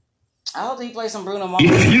 I hope till he plays some Bruno Mars.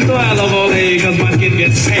 You thought I love Olay cause my skin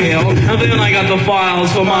gets pale. And then I got the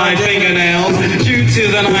files for my fingernails. Due to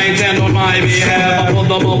the night and on my behalf, I put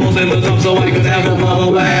the bubbles in the tub so I could have a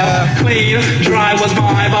bubble bath. Clean, dry was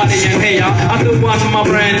my body and hair. I threw on my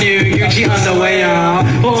brand new Gucci underwear.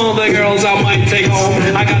 All the girls I might take home.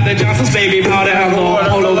 I got the Johnson's baby powder and the polo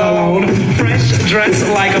cologne. Fresh dressed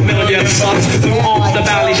like a million bucks. Threw off the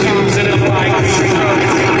valley shoes and the fly.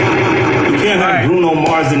 You can't have Bruno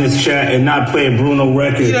Mars in this chat and not play a Bruno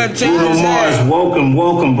record. Bruno Mars, welcome,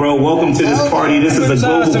 bro. Welcome to this party. This is a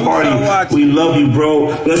global party. We love you, bro.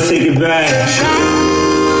 Let's take it back.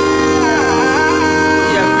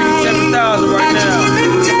 Yeah, 57,000 right now.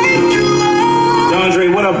 DeAndre,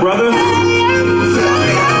 what up, brother?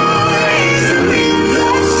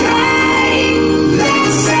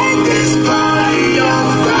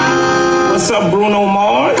 What's up, Bruno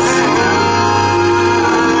Mars?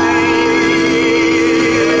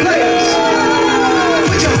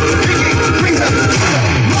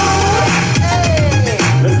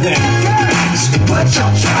 Let's dance. What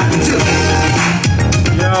y'all trying to do?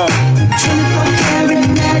 Yo. 24 karat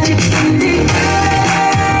magic in the air.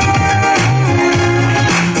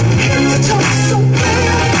 It's so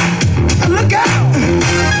bad. Look out.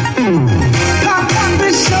 Pop,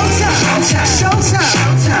 it's showtime.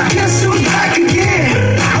 Guess who's back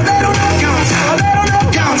again? They don't know.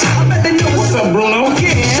 I bet they know What's up, Bruno?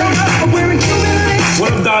 Showed up, I'm wearing Cuban links.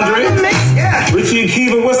 What up, Dondre? Yeah. Richie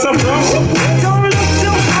Akiva, what's up, bro? Don't look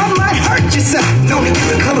too hard, might hurt yourself. Don't get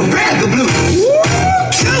the color red, the blue.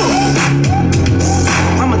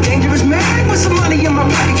 I'm a dangerous man with some money in my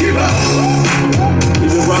pocket. Keep up.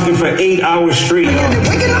 We've been rocking for 8 hours straight. And they're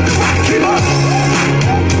waking up the rocket. Keep up.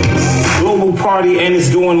 Global party and it's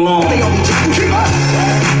going long. They all be jumping. Keep up.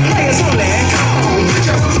 Players only. Put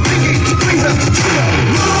your hands up. Keep up.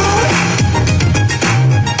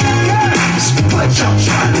 Guys, what y'all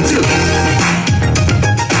trying to do?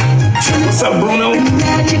 What's up, Bruno?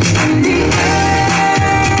 Magic in the air.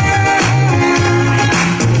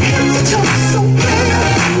 It's so bad.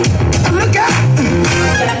 Look out.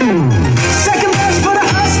 Second verse for the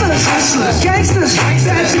hustlers. Gangsters.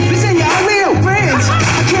 Bad supers and y'all real friends.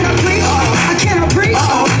 I cannot breathe.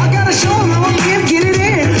 I gotta show them how I get it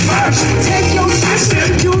in. First, take your sister,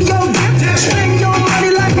 do your dip, spend your money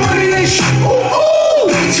like money ain't shit. Ooh,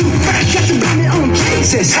 too fresh, got to blame it on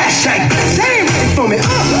Jesus. Hashtag, they ain't ready for me.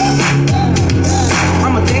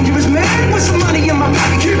 I'm a dangerous man with some money in my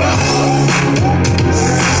pocket. Keep up.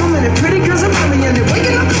 So many pretty girls around me and they're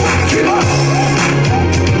waking up the rocket. Keep up.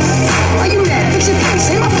 Why you mad? Fix your face.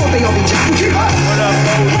 Ain't my fault they all be jacking. Keep up. What up,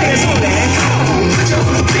 bro? Players on that. Put your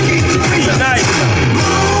pinky to the freezer. Nice.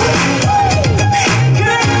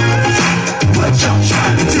 What y'all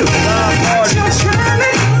trying to do? What y'all trying to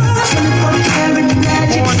do? 24 karat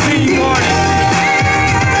magic.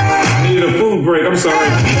 I need a food break. I'm sorry.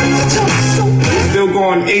 Still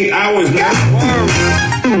going 8 hours now.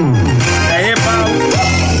 That hip hop.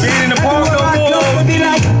 Being in the park no more. Be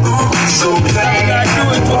like, so You bad. gotta do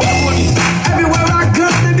it 2020. Everywhere I go,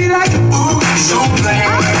 they be like, so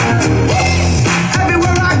bad.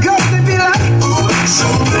 Everywhere I go, they be like, so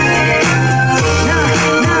bad.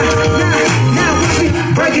 Now, we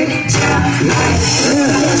break it down like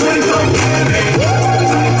 24 karat.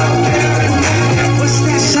 What's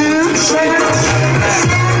that sound?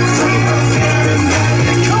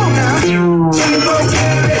 Come on now. 24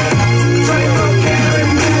 karat. 24 karat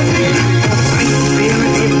magic. How you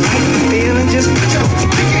feeling? Just put your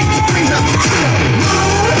hands up.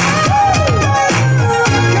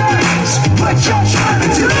 Guys, what y'all trying to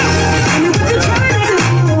do? Tell me what you're trying to do.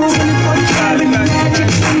 24 karat magic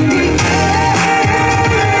in the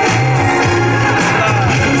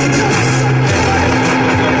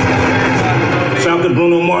Shout out to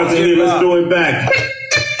Bruno Mars in here. Let's throw it back.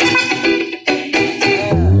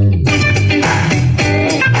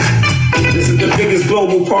 This is the biggest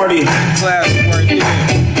global party. Classic right there.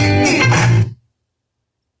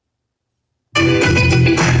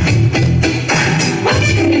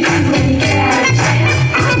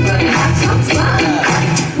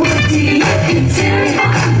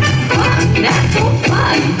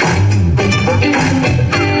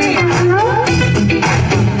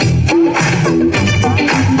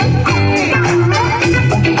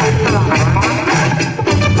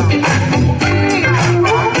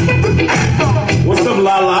 What's up,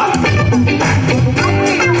 Lala?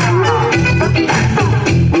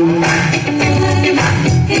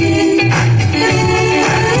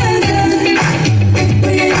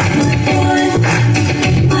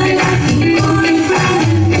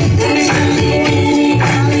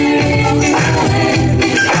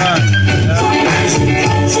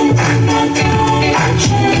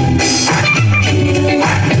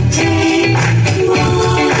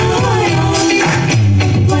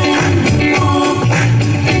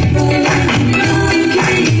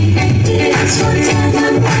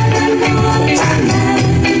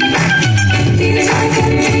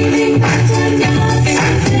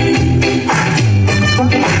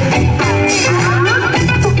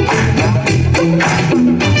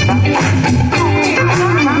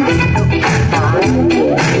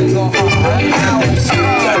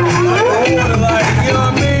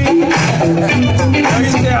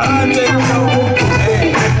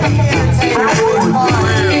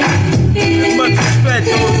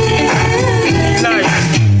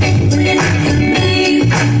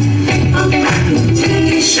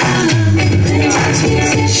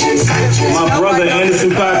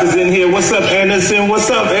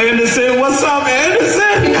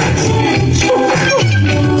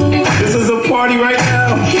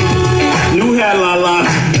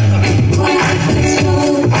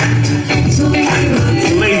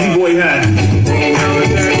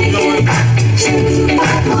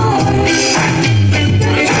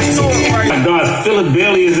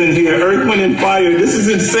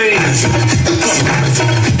 insane.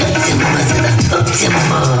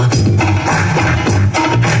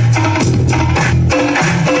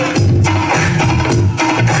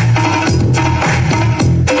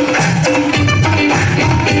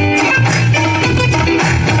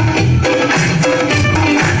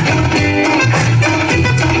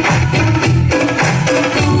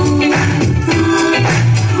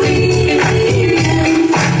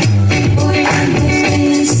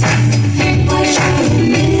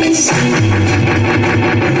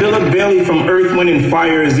 From Earth, Wind, and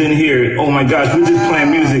Fire is in here. Oh my gosh, we're just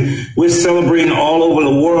playing music. We're celebrating all over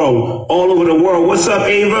the world. All over the world. What's up,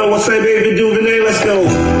 Ava? What's up, Ava DuVernay? Let's go.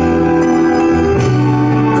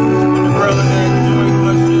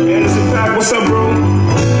 Anderson Paak, what's up, bro?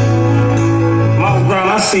 Miles Brown,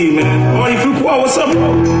 I see you, man. Marty Fuqua, what's up,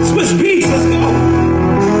 bro? Swiss Beats, let's go.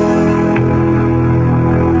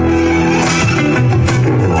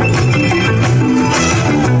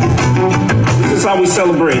 This is how we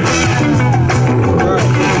celebrate.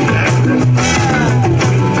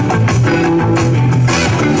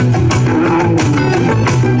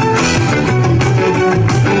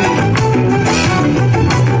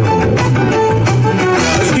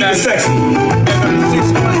 Let's keep it sexy.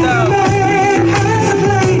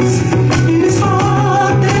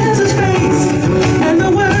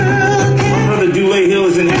 My brother Dule Hill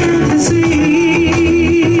is in here.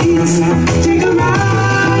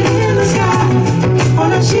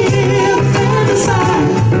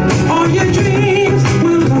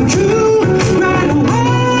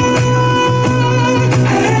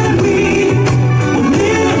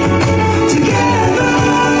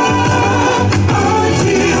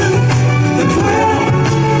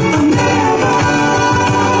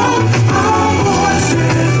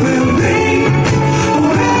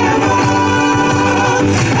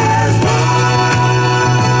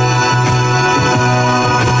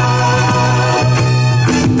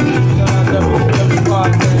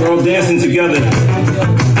 Dancing together,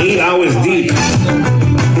 8 hours deep.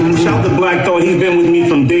 Shout to Black Thought, he's been with me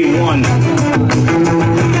from day one.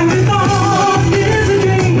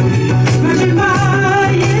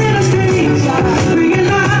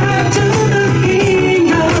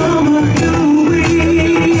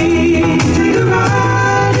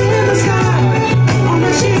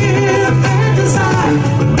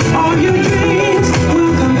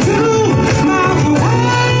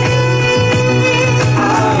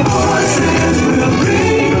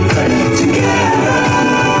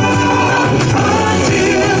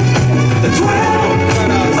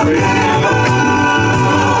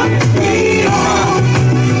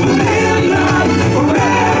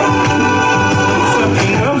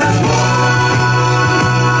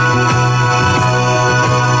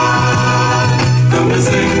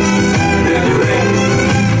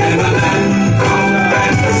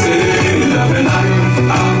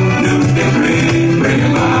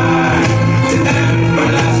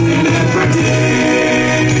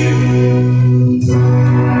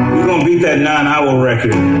 That 9-hour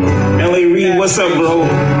record. L.A. Reid, what's up, bro?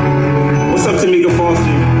 What's up, Tamika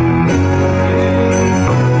Foster?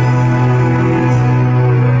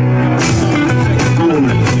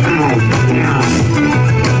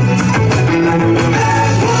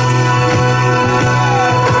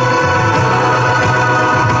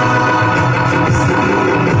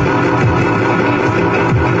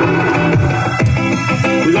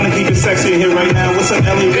 We're gonna keep it sexy in here right now. What's up,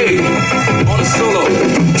 L.A. Reid? On a solo.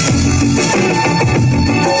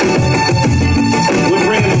 We're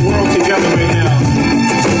bringing the world together right now.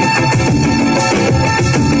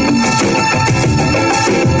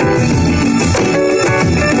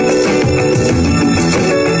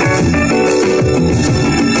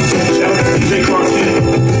 Shout out to DJ Clarkson,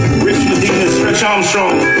 Rich Medina, Stretch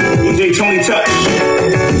Armstrong, DJ Tony Touch.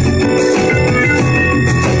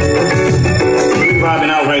 We're vibing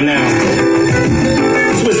out right now.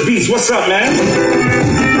 Swiss Beats, what's up, man?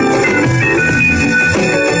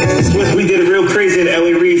 We did it real crazy at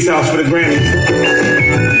L.A. Reid's house for the Grammys.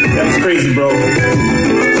 That was crazy, bro.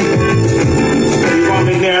 You want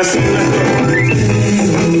me there? I see you. Let's go.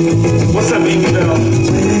 What's up, Amy Bell?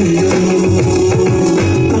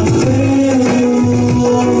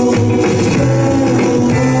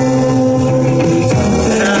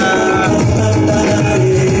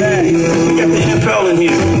 We got the NFL in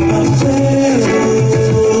here.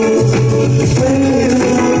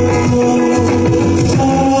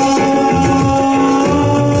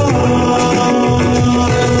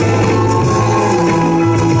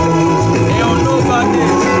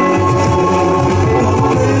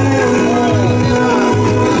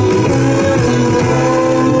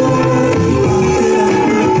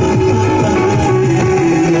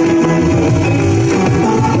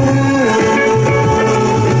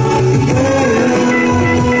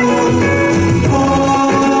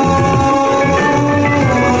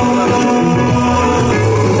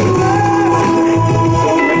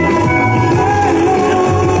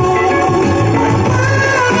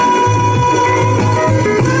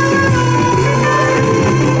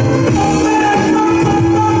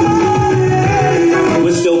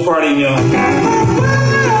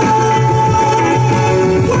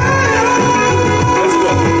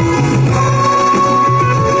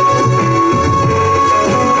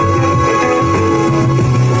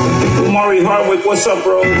 what's up,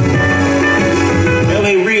 bro?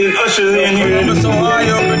 LA Reid and Usher in here. Columbus,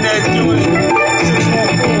 Ohio, up in that joint.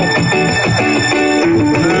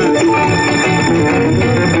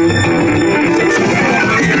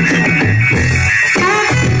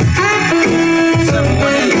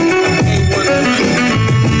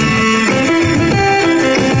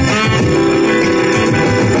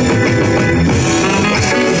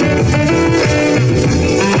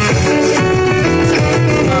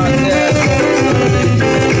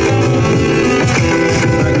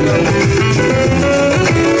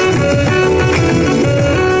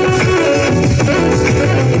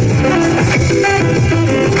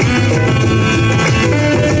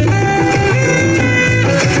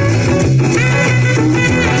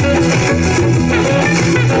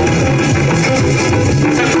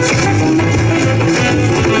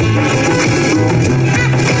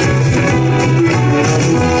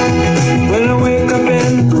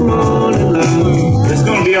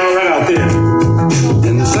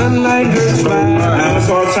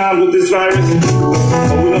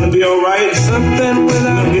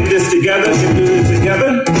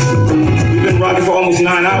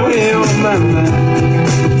 9 hours. Let's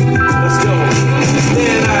go.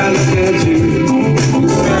 Then I look at you,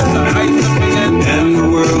 and the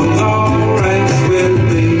world's alright with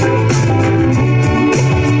me.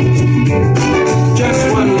 Just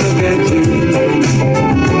one look at you,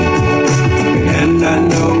 and I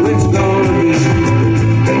know it's gonna be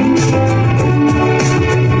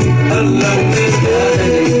a lovely day.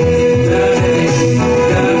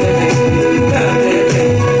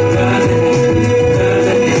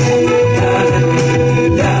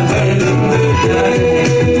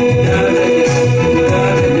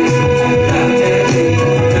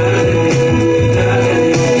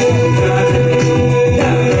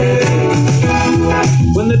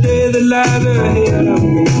 When the day that lies ahead of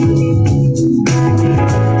me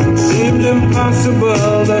seemed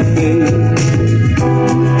impossible to face,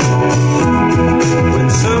 when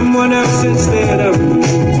someone else instead of me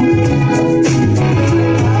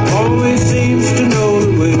always seems to know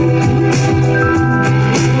the way,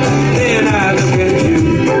 then I look at you,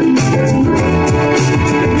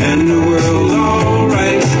 and the world's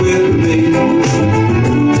alright with me.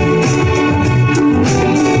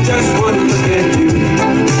 Just one look at you,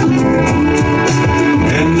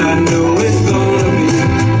 and I know it's gonna be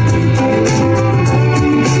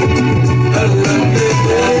a lovely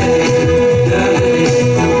day.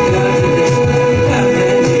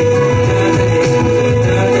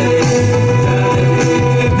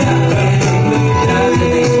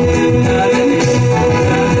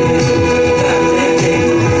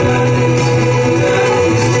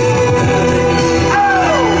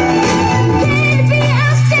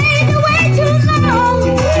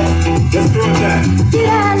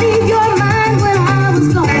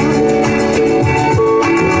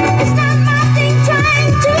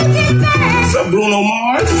 Bruno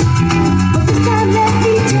Mars.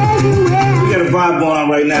 We got a vibe going on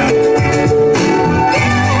right now.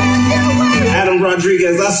 Adam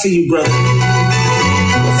Rodriguez, I see you, brother.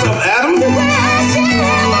 What's up, Adam?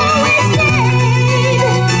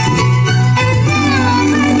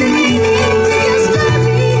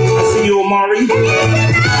 I see you, Omari.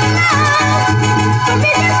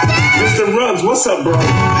 Mr. Ruggs, what's up, bro?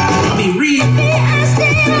 Bobby Reed.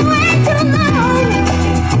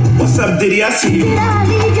 What's up, Diddy? I see you.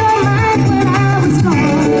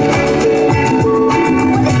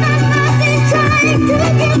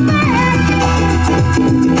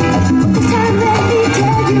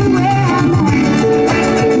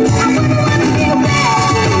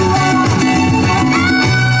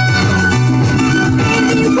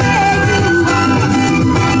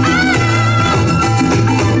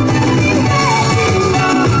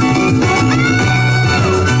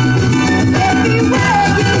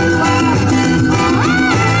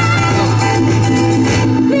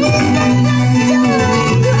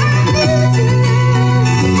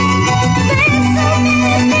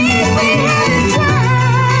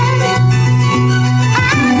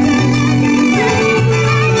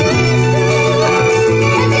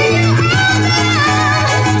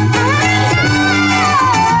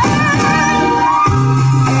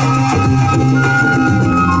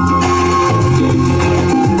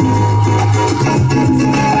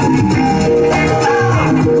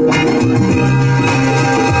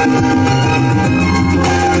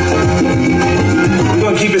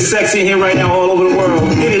 Keep it sexy in here right now all over the world.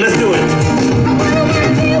 Diddy, let's do it.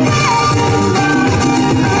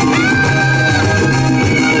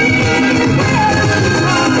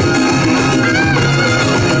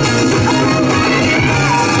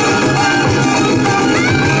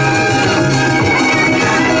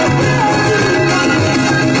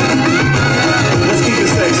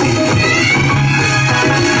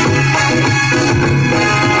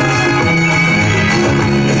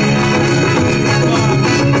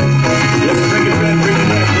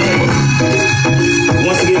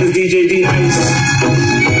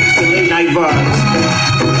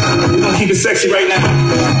 it sexy right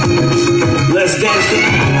now. Let's dance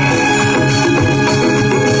tonight.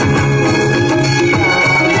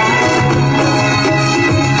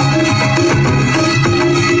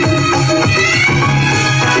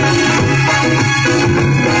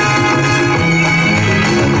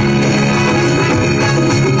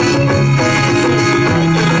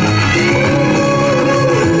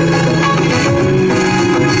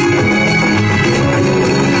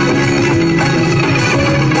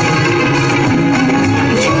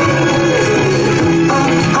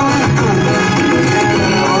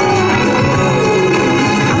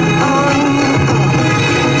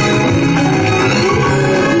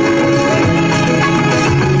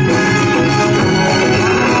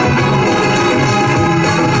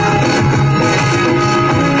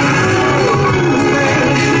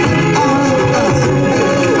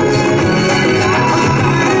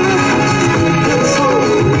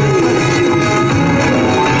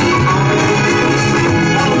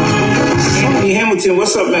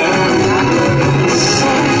 What's up, man?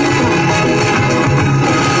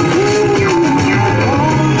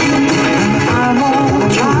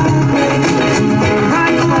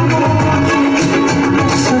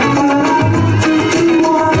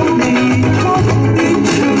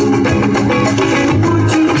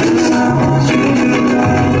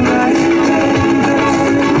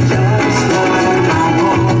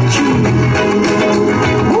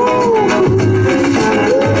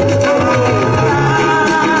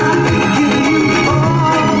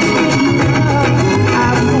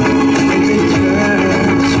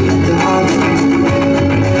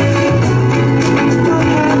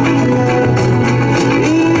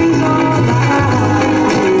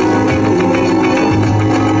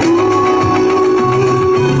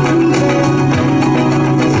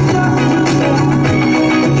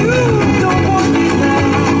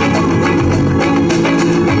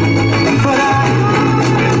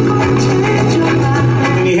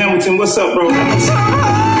 What's up, bro?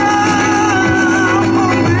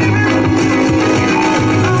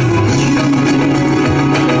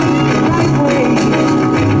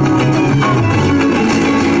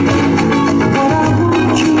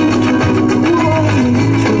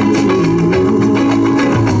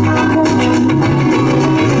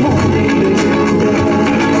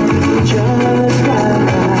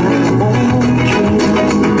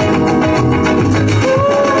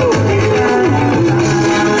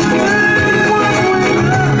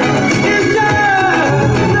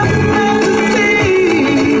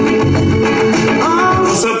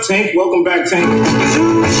 Tank, welcome back, Tank.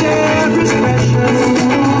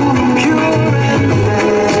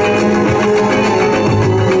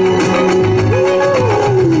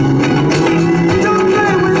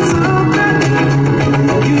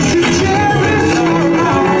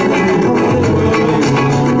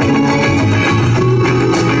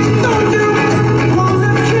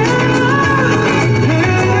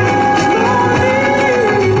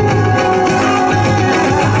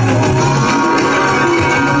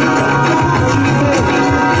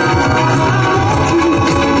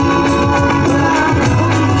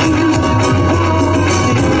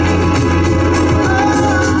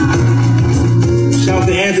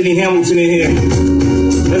 Anthony Hamilton in here.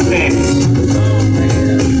 Let's dance.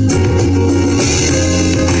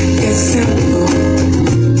 It's simple.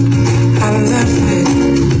 I love it.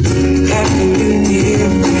 Having you near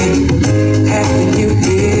me, having you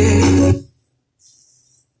here.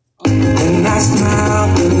 When I smile,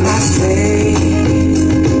 when I say,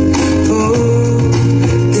 oh,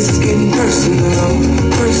 this is getting personal,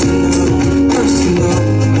 personal, personal.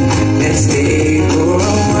 Let's stay for a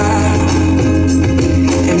while.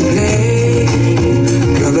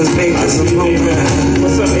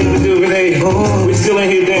 What's up, Ava DuVernay? Oh, we still in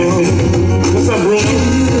here dancing. What's up, Bruno?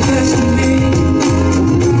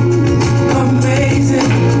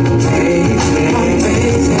 Amazing, amazing,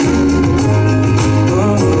 amazing.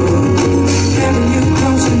 Oh, having you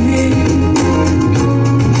close to me.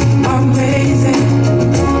 Amazing,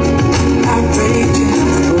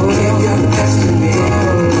 outrageous. Oh, you're best to me.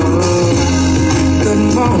 Oh, good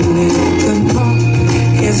morning,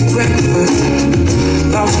 it's breakfast.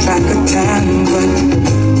 Lost track of time, but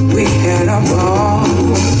we had a ball.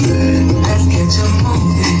 Let's get your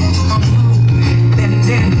movie, then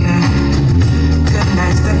dinner.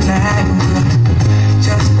 Tonight's the night,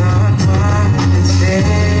 just unwind and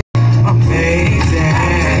stay. Amazing.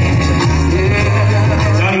 Yeah.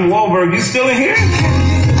 Johnny Wahlberg, you still in here?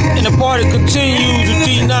 And the party continues with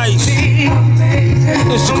D-Nice.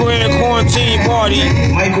 Instagram quarantine party.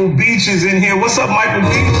 Michael Beach is in here. What's up, Michael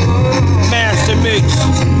Beach? Master Mix.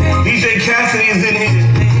 DJ Cassidy is in here.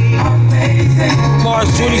 March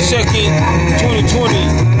 22nd, 2020.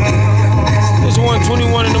 It's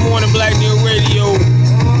 1:21 in the morning, Black Neo Radio.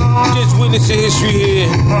 Just witnessing history here,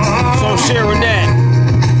 so I'm sharing that.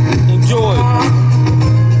 Enjoy.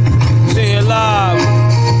 Stay here live.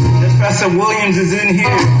 Professor Williams is in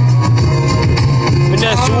here.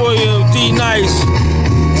 Vanessa Williams, D Nice,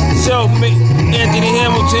 Self-Made, Anthony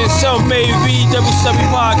Hamilton, Self-Made VWW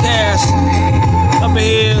Podcast. I'm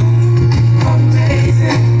here.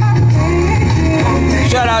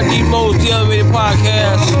 Shout out D-Mo's, The Elevated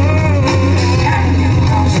Podcast.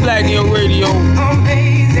 It's Black Neo Radio.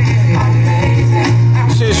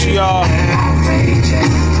 Sis, y'all.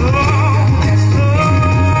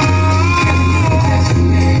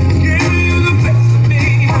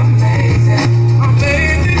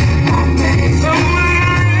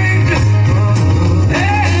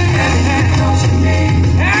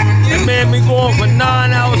 That man been going for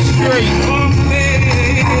 9 hours straight.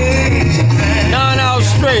 9 hours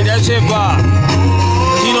straight, that's hip hop.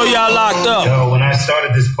 You know y'all locked up. Yo, when I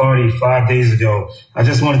started this party 5 days ago, I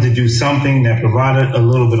just wanted to do something that provided a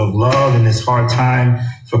little bit of love in this hard time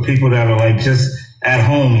for people that are like just at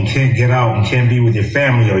home and can't get out and can't be with your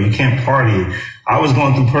family or you can't party. I was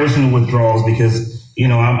going through personal withdrawals because, you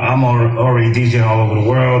know, I'm already DJing all over the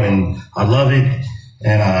world and I love it.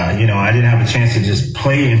 And, you know, I didn't have a chance to just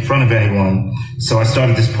play in front of anyone. So I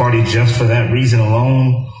started this party just for that reason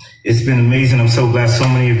alone. It's been amazing. I'm so glad so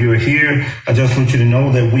many of you are here. I just want you to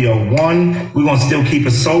know that we are one. We're going to still keep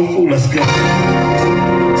it soulful. Let's go.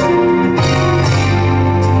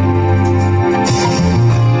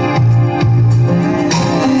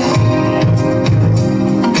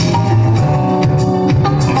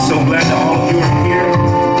 I'm so glad that all of you are here.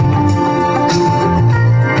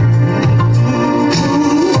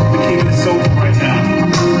 We're keeping it soulful right now.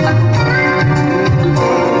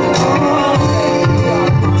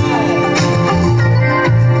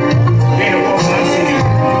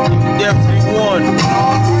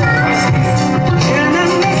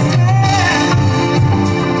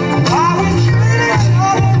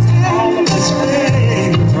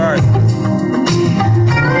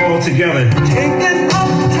 Together.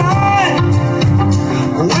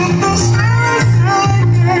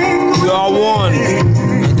 We are one,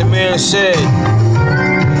 like the man said.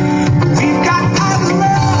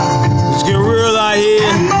 It's getting real out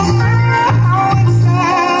here.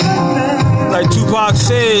 Like Tupac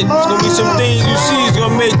said, it's gonna be some things you see, it's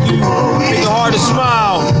gonna make it hard to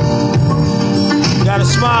smile. You gotta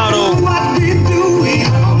smile though.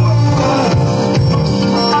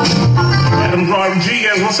 Adam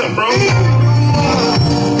Rodriguez, what's up, bro?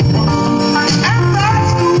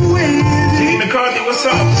 Jimmy McCarthy, what's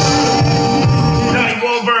up? Johnny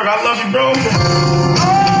Goldberg, I love you, bro.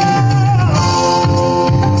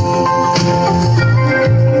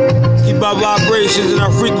 Keep our vibrations and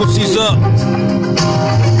our frequencies up.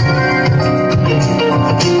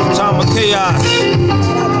 Time of chaos.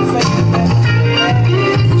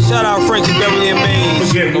 Shout out Frankie Beverly and Mays.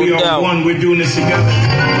 Forget, we are one. We're doing this together.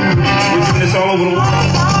 We're doing this all over the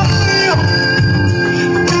world.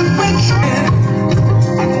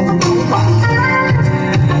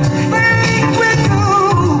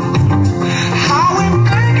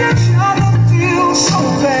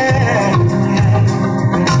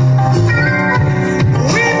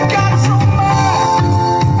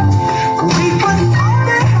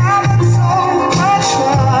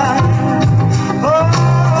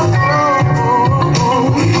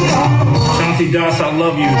 Das, I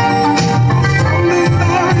love you. I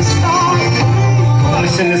want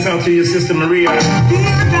to send this out to your sister Maria. I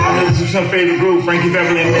know this is her favorite group, Frankie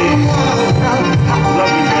Beverly and Mays.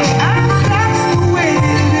 Love you, bro.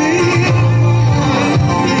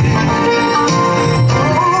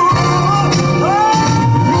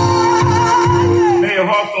 Mayor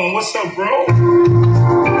Hawthorne, what's up, bro?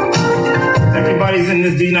 Everybody's in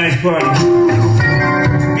this D-Nice party.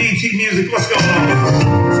 BT Music, what's going on?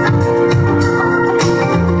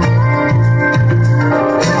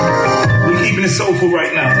 Keeping it soulful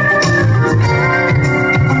right now.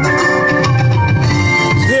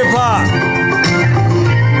 It's hip hop.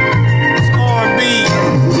 It's R&B.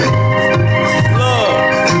 It's love.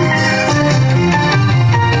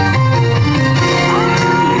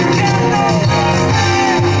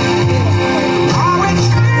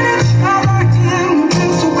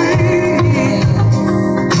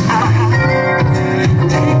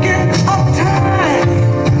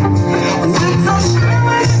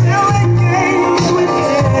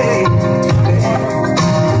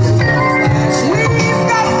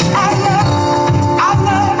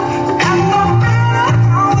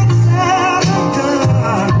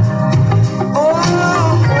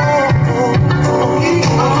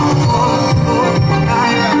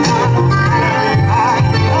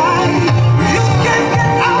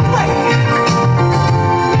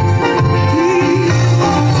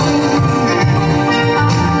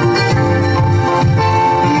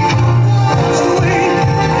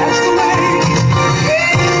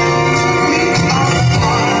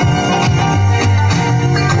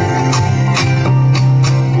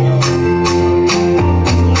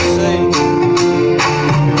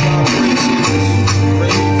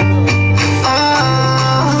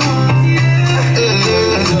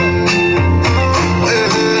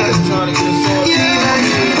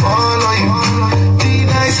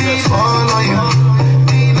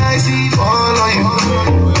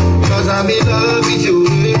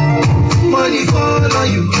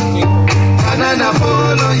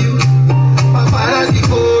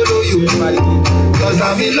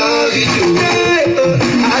 in love with you. Hey,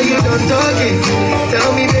 are you done talking?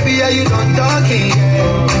 Tell me, baby, are you done talking?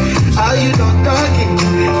 Are you done talking?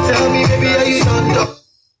 Tell me, baby, are you done talking?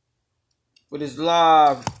 For this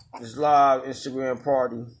live Instagram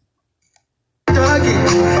party. Talking.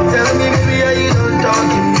 Tell me, baby, are you done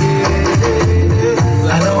talking?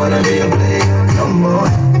 I don't wanna be a player no more.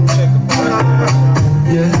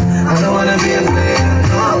 Yeah, I don't wanna be a player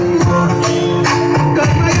no more.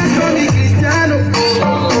 Cause my guys call me Cristiano,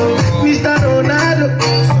 Mr. Ronaldo,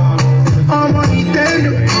 I'm on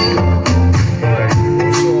Nintendo.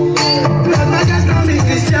 Cause my guys call me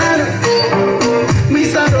Cristiano,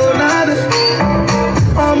 Mr. Ronaldo,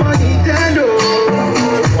 I'm on Nintendo.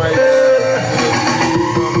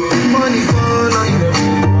 Money fall on you,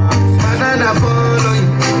 banana fall on you,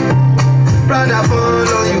 brother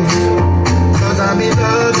fall on you. I'm in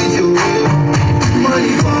love with you.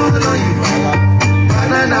 Money fall on you,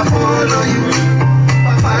 banana fall on you,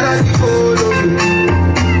 paparazzi follow you.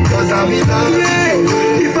 Cause I'm in love with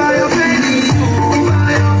you. If I offend you,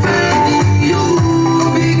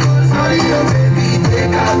 because sorry, your baby,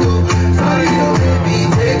 take out. Sorry, your baby,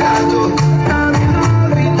 take out. I'm in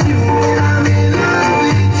love with you. I'm in love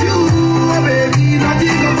with you, baby.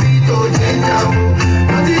 Nothing of it to change them.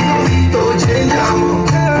 Nothing of it to change them.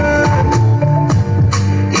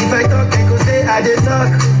 If I talk, they go say I dey talk.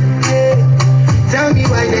 Yeah. Tell me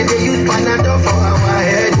why they use Panadol for our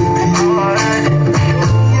head.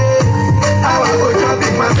 Yeah. How I go chop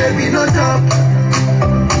if my baby no chop?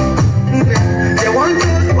 They want to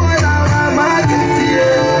spoil our market.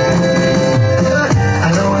 Yeah.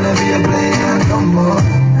 I don't wanna be a player no more.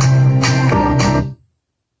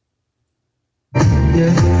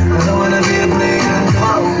 Yeah. I don't wanna be a player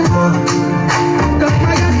no more. Cause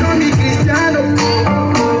my guys call me Cristiano,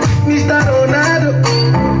 Mr. Ronaldo,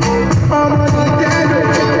 I'm on Nintendo.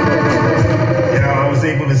 Yeah, I was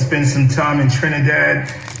able to spend some time in Trinidad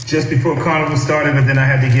just before Carnival started, but then I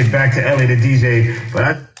had to get back to LA to DJ. But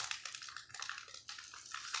I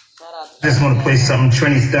just want to play something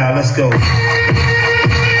Trini style. Let's go.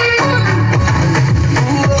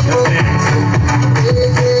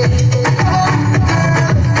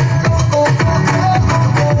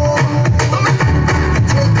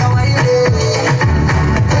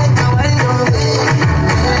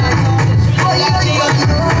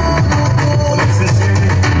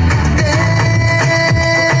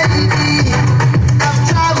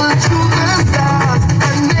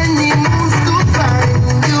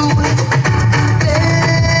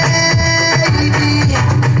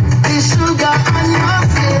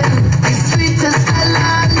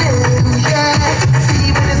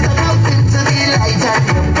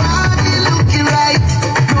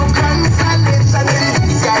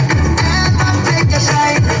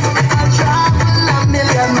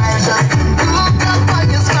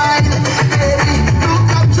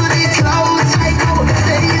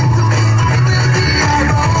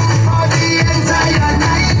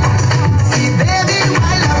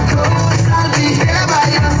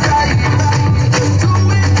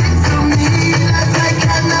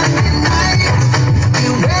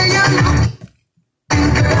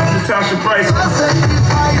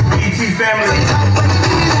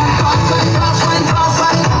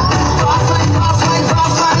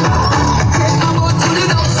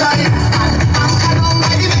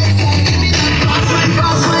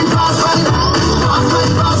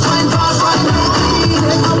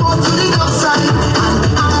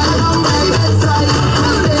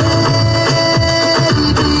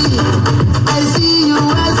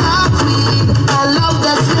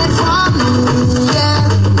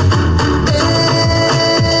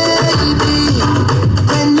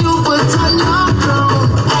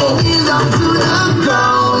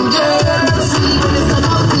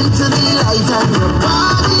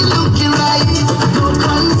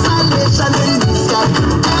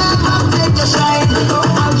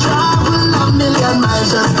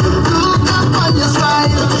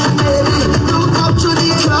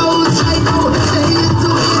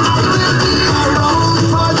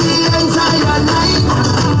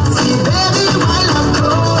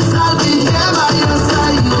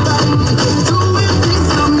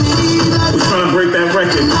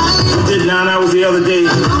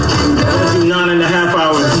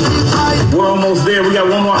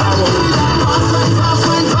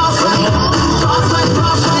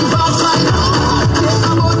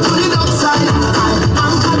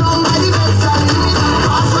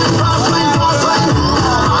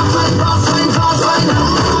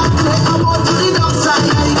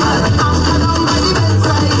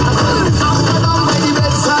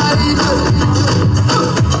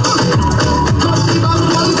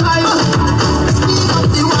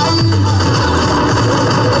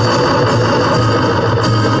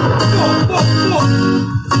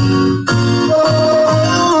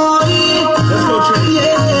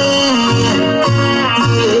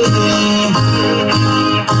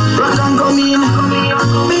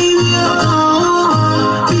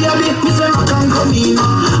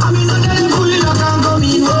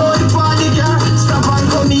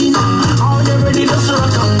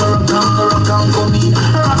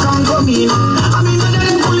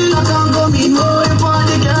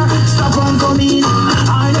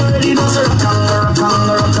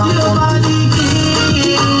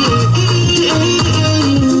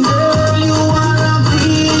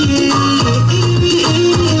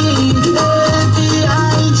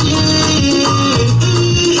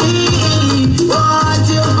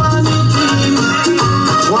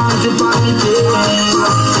 put it on me tail.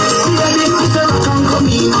 Baby, I say rock and come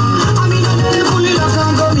in. I mean, I never fully rock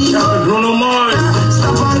and come in. Shout out to Bruno Mars.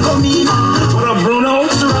 Stop and come in. What up, Bruno?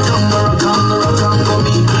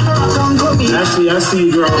 Ashley, I see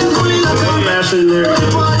you, girl. Ashley, there.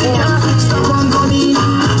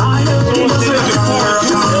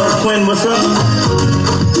 Quinn, what's up?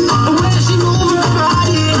 When she move her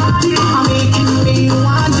body, I'm making me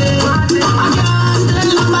want it. I can't tell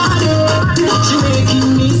nobody. She making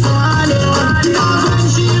me swan it. Cause when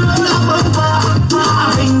she roll up her bumper,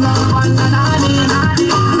 I bring up on the nanny.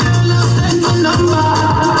 Girl, you send the number.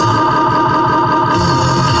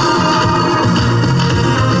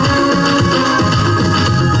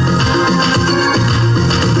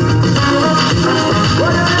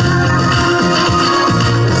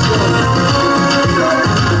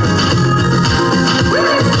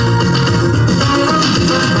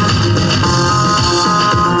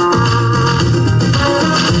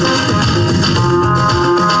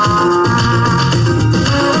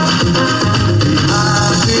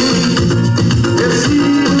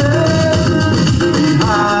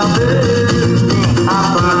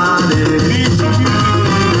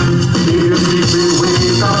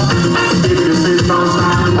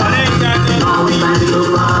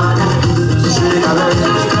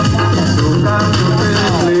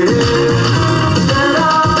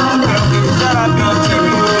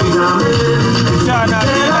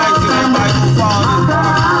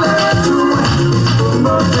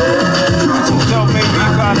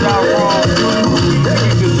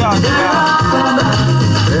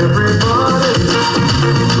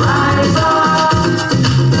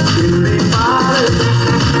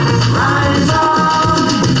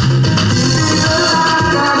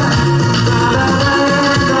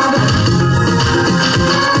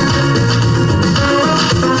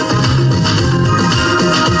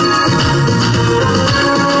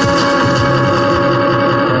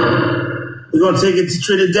 We're gonna take it to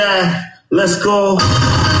Trinidad. Let's go.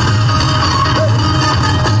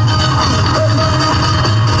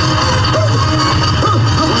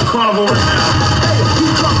 Carnival right now.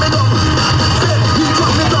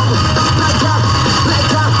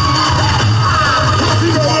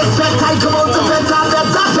 I come out to sweat, I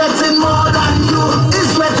better sweating more than you.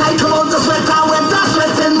 It's sweat, I come out to sweat, I better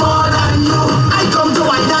sweating more than you. I come to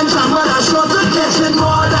wine and jam and I show to catch it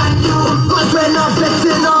more than you. But when I'm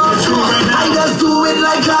flexing on you, I just do it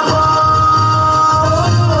like a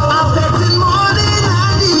ball. I'm flexing morning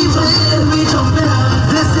and evening. We jumping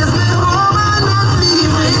up. This is my home and I'm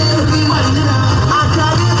leaving. I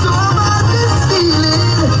can't get over this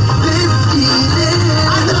feeling. This feeling.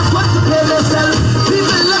 I just want to play myself.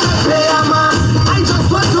 People let me play a man. I just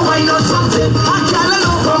want to wind up something. I can't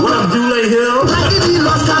know from what up, Dule Hill? like if he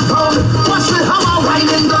lost a pound. Watch me how I'm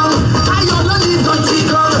winding down. I only need dirty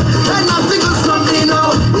girl. And nothing will stop me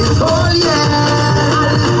now. It's all yeah.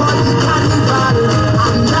 I live for the carnival.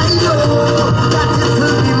 And I know that it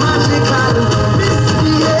will be magical.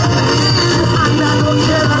 Misbehaving. And I don't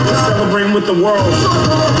care at all. Celebrating with the world. So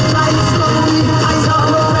I slowly, I sound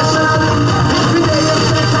professional. Every day it's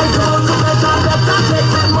sweat, I go to sweat, I better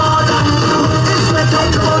sweating more than you. It's sweat, I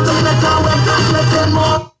go to sweat, I better sweating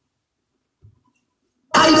more.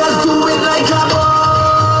 I just do it like a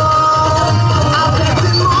ball. I'm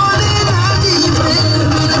sweating morning and evening.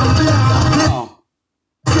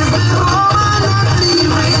 This is my home and I'm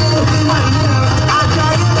leaving. I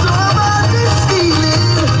can't get over this feeling.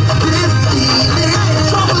 This feeling.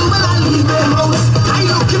 Trouble when I leave the house. I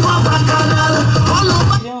looking for bacchanal. All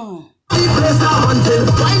over the place I wanted.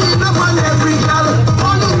 Winding up on every girl.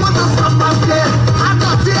 All you want to stop and stare. I'm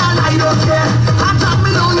not there and I don't care. I'm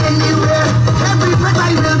dropping on anywhere. Every breath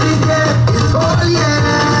I will be there. It's all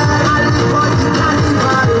yeah. I live for the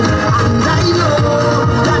carnival. And I know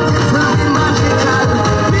that it will be magical.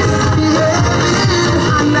 Misbehaving.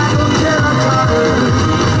 And I don't care at all.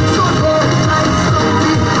 So I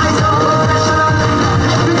slowly, I sound professional.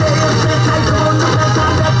 Every day it's sweat, I go to sweat, I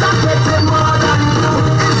better sweating more than you.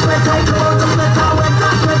 It's sweat, I go to sweat, I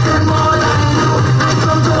better sweating more than you. I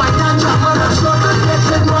come to wine and jam and I show to get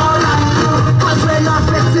it more than you. But when I'm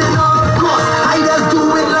flexing on course, I just do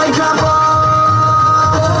it like a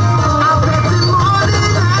ball. I'm flexing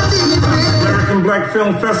morning and evening. American Black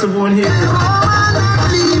Film Festival in here. Home and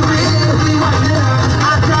I'm leaving.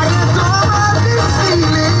 I can't get over this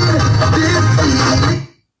feeling. This feeling.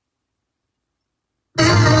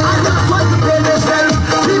 I just want to play myself.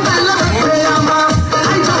 People let me play a man.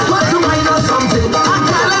 I just want to wind up something. I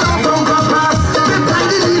can't let no tongue go past. Me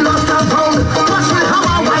blindly lost and found. Watch me how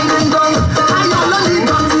I'm winding down. I only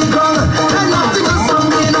dirty gun. And nothing will stop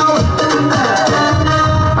me now.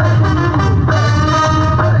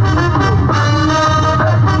 I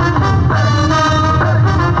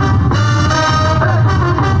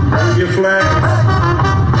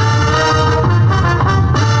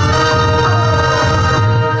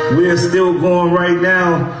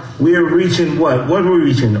We're reaching what? What are we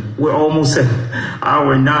reaching? We're almost at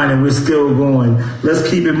hour 9 and we're still going. Let's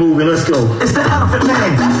keep it moving. Let's go. It's the Elephant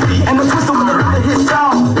Man and the Twister with a hit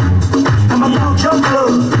song. And my little jump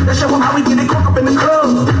club. They show them how we get it cooked up in the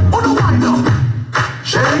club. On the wind up.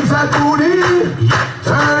 Shake that booty.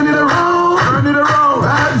 Turn it around. Turn it around.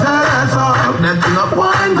 Hands that ass up. Netting up.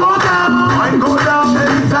 Wine go down. Wine go down.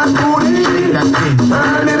 Shake that booty.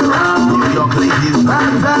 Turn it around. New York ladies.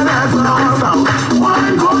 Hands that ass up.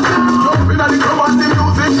 Wine go down. Jumping at the club and the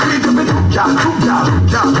music sweet. If it juke ya, juke ya,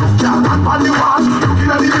 juke ya, juke ya. One on the wall.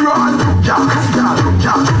 Looking at the mirror and juke ya, juke ya, juke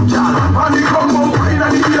ya, juke ya. One on the come on. Wine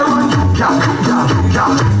at the ear and juke ya, juke ya, juke ya,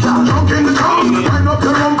 juke ya. Jump in the tongue. Wind up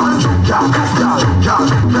your rump and juke ya, juke ya, juke ya,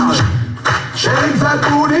 juke ya. Shake that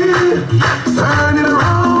booty. Turn it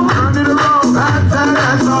around. Turn it around. Hands that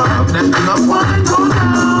ass up. Netting up. Wine go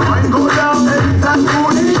down. Wine go down. Shake that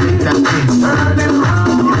booty. Turn it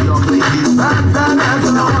around. New York ladies. Hands that ass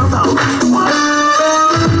up.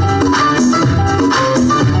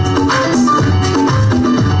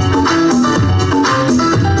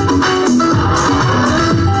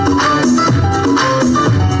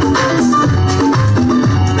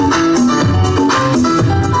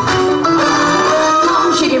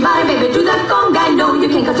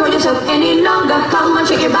 Control yourself any longer. Come on,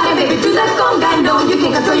 shake your body, baby, do that conga. No, you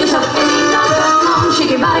can't control yourself any longer. Come on,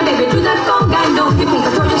 shake your body, baby, do that conga. No, you can't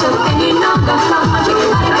control yourself any longer. Come on, shake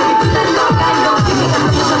your body, baby, do that conga. No, you can't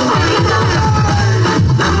control yourself any longer.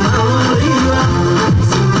 La mano arriba,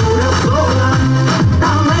 cintura sola,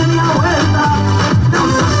 da media vuelta, da un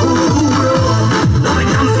saco duro, no me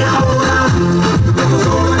canses ahora, esto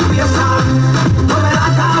solo empieza, mueve la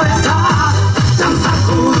cabeza, da un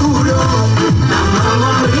saco duro. Mano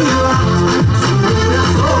arriba, cintura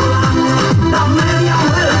sola, da media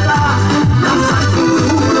vuelta, da un salto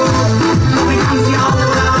duro, no me canses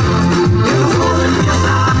ahora, que no solo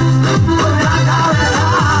empieza, mueve la cabeza,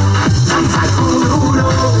 da un salto duro.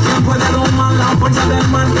 ¿Quién puede domar la fuerza del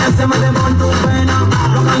mar que se mete por tu pena?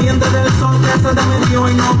 Lo caliente del sol que se te metió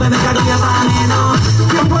y no te dejaría tan nena.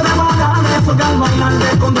 ¿Quién puede pagar eso que al bailar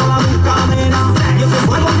descontrola tus cadenas? Y ese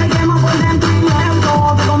fuego que quema por dentro y lento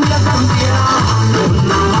te convierte en piedra.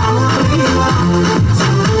 Una mano arriba,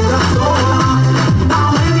 cintura sola, da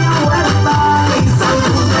media vuelta y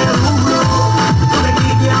sacude duro. No te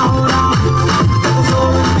quites ahora, que esto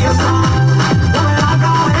solo empieza. Mueve la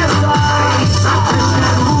cabeza y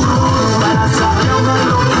sacude duro. Para sacar una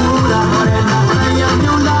locura, morena, trae a mi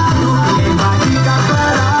un lado, que mágica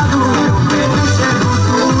parado, pero feliz el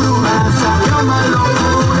futuro. Para sacar una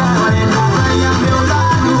locura, morena, trae a mi un lado,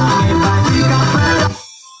 que mágica parado.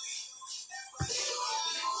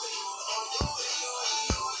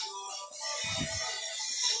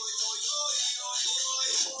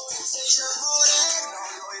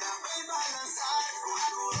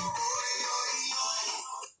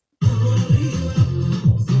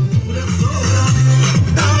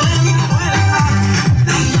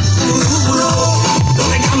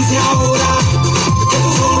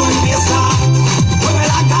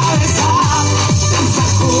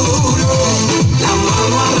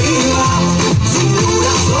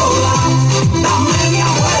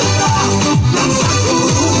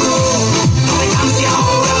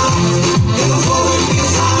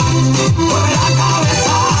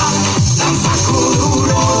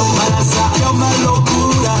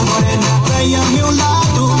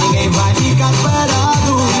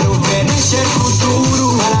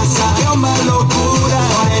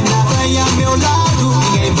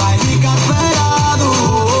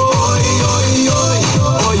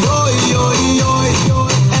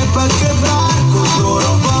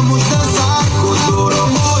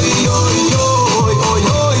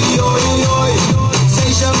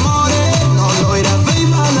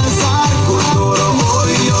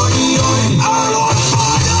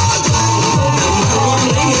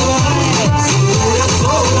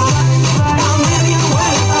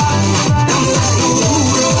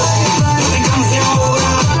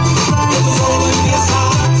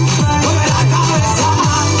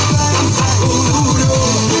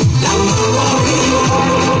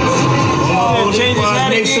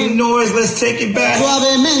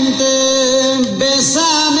 Suavemente,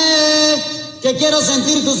 bésame, que quiero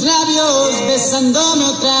sentir tus labios besándome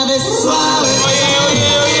otra vez. Suave,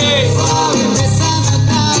 suave, bésame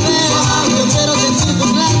otra vez. Yo quiero sentir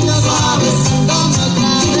tus labios besándome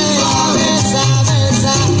otra vez. Besa,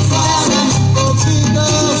 besa, bésame un poquito.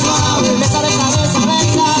 Suave, besa, besa, besa,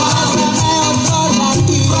 besa, bésame otro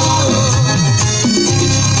ratito.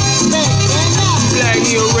 Black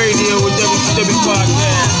Hill Radio with WCW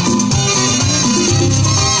Podcast.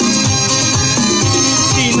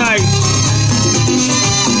 Nice.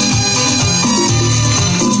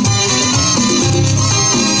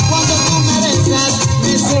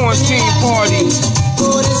 Party.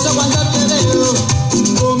 Por eso cuando te veo,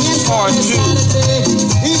 comienzo a besarte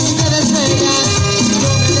y si te despegas, yo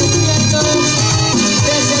me despierto de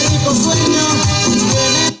ese rico sueño que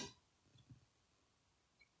me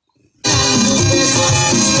dan tus besos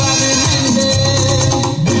suavemente.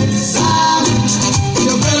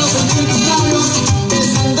 Yo quiero sentir tus labios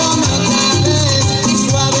besándome otra vez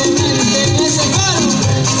suavemente en ese coro.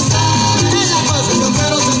 Es la cosa, yo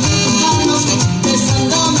quiero sentir tus labios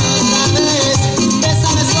besándome otra vez.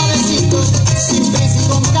 Bésame suavecito, sin prisa y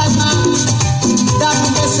con calma. Dame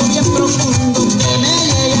un beso bien profundo que me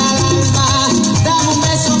llegue al alma. Dame un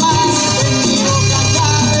beso más en mi boca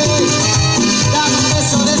cabe. Dame un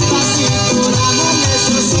beso despacito, dame un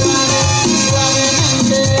beso suave,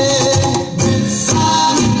 suavemente.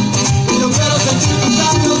 Yo quiero sentir tus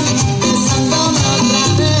labios besándome otra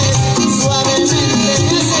vez suavemente en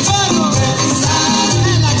ese coro.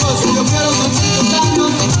 Es la cosa, yo quiero sentir tus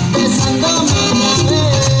labios besándome otra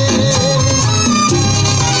vez.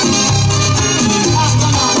 Hasta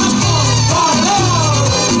abajo,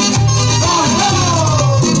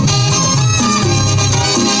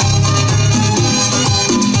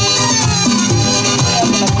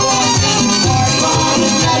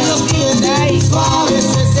 suave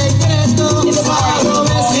ese secreto, suave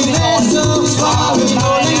ese beso, suave no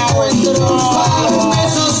lo encuentro, suave un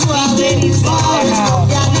beso suave, suave es lo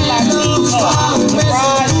que anhelo, suave un beso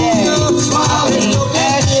tuyo, suave es lo que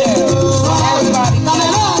quiero, suave,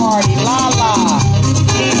 dámelo. Party, Lala.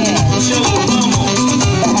 Yeah. Yo,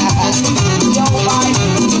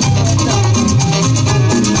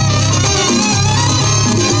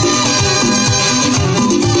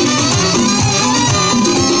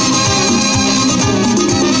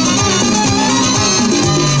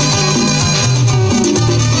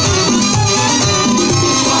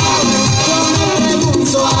 Yo me pregunto,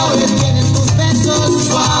 suave, tienen tus besos,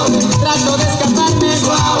 suave, trato de escaparme,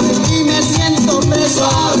 suave, y me siento preso,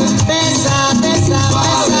 suave, besa, besa,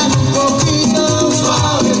 bésame un poquito,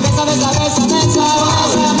 suave, besa, besa, besa, besa,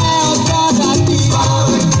 bésame otro ratito,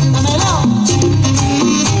 suave, dámelo.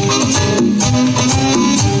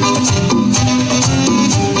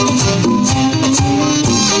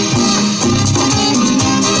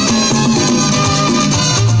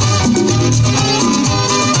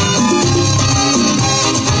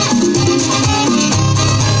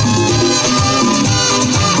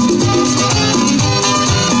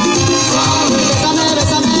 Suave, bésame,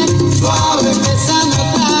 bésame, suave, bésame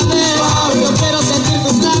otra vez, suave, yo quiero sentir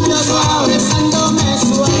tus labios, suave, besándome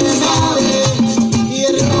suavemente, y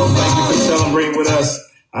el Thank you for celebrating with us.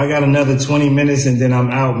 I got another 20 minutes and then I'm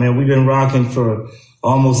out, man. We've been rocking for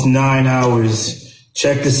almost 9 hours.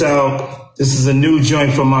 Check this out. This is a new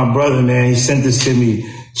joint from my brother, man. He sent this to me.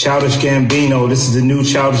 Childish Gambino. This is the new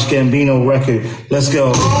Childish Gambino record. Let's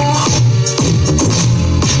go.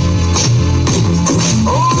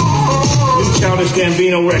 New Childish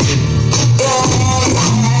Gambino record.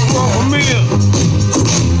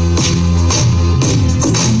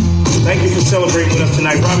 Thank you for celebrating with us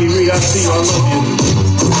tonight. Robbie Reed, I see you. I love you.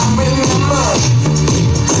 Thank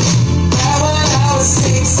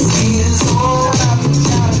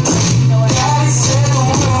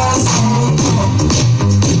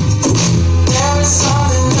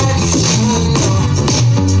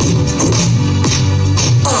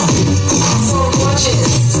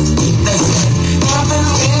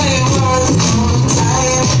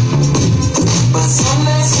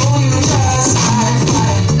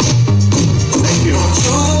you.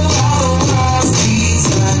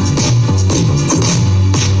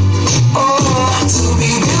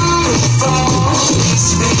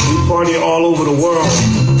 We party all over the world.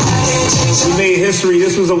 We made history.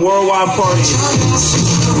 This was a worldwide party.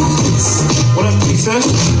 What up, Lisa?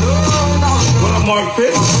 What up, Mark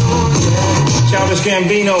Pitts? Childish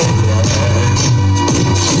Gambino.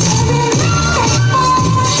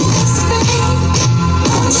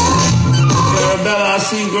 Arabella, I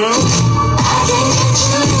see you, girl.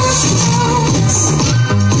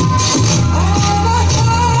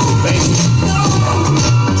 Thank you.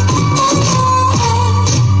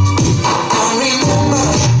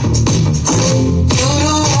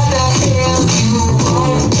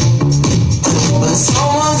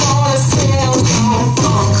 Someone's gonna steal your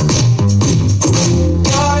funk.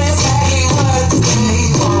 You're exactly what they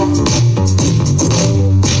want.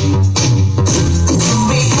 To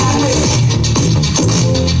be happy,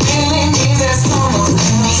 feeling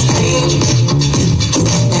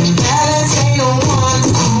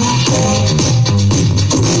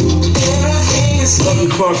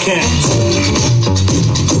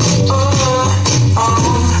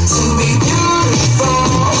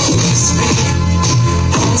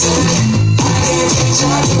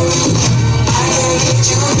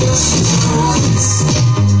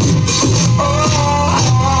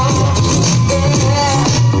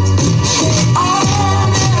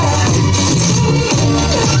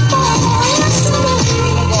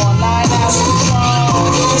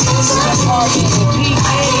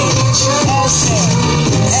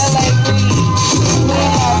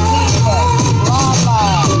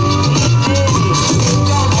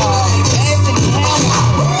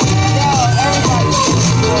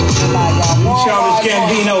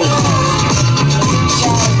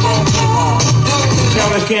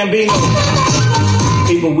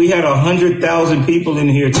We had 100,000 people in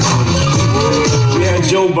here tonight. We had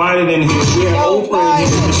Joe Biden in here. We had Oprah in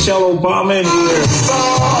here. Michelle Obama in here.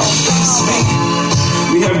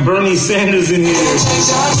 We have Bernie Sanders in here.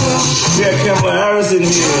 We had Kamala Harris in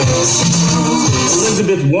here.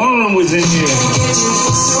 Elizabeth Warren was in here.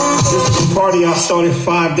 This is a party I started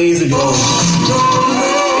 5 days ago.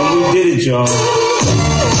 And we did it, y'all. I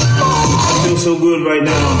feel so good right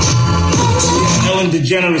now. We have Ellen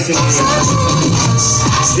DeGeneres in here.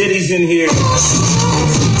 Diddy's in here.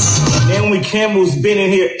 Naomi Campbell's been in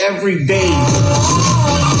here every day.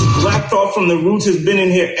 Black Thought from the Roots has been in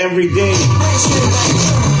here every day.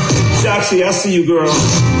 Joxy, I see you, girl.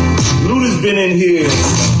 Luda's been in here.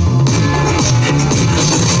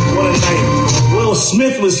 What a night. Will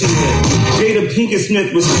Smith was here. Jada Pinkett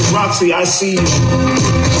Smith was here. Roxy, I see you.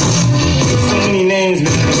 So many names,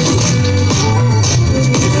 man.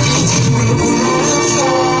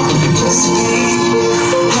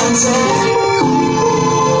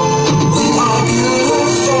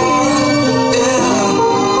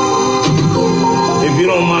 If you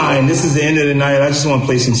don't mind, this is the end of the night. I just want to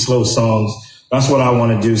play some slow songs. That's what I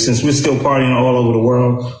want to do. Since we're still partying all over the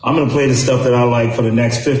world, I'm going to play the stuff that I like for the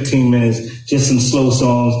next 15 minutes. Just some slow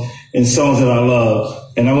songs and songs that I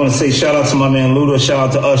love. And I want to say shout out to my man Luda, shout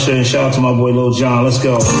out to Usher, and shout out to my boy Lil Jon. Let's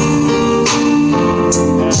go.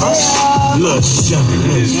 Lil Jon,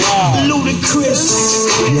 Ludacris.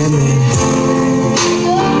 Yeah, man.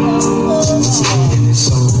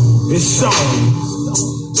 It's song.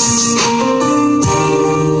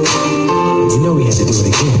 You know we had to do it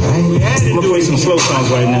again, right? I'm going to play some slow songs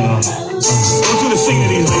right now. Don't do the singing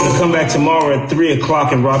these I'm going to come back tomorrow at 3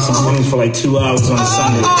 o'clock and rock some tunes for like 2 hours on a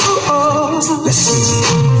Sunday. Let's see,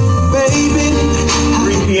 baby.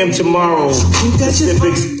 3 p.m. tomorrow,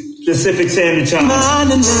 Pacific Standard Time. Got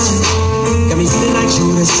me feeling like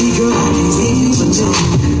you a secret.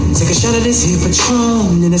 Take a shot of this here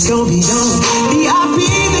Patron and it's gonna be on. VIP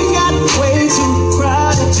then got way too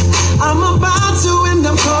crowded. I'm about to end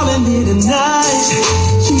up calling it a night.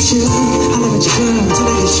 You should holler at your girl till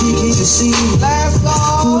I get shaky to see.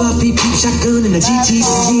 Pull up BP shotgun in the GT.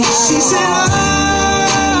 She said,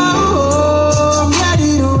 oh, I'm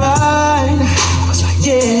ready to ride. I was like,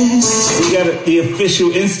 yeah. We got the official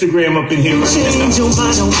Instagram up in here right now.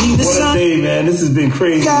 What a day, man. This has been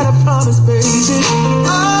crazy. Gotta promise, baby.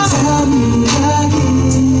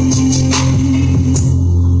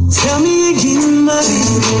 Tell me again, my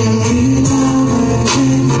baby.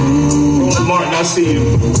 Martin, I see you.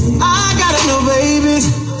 I gotta know, baby.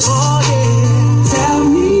 Oh, yeah. Tell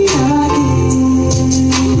me again.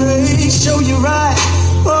 Make sure you're right.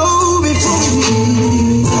 Oh, before we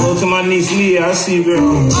leave. Hello to my niece Leah. I see you,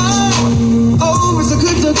 girl. Oh, it's a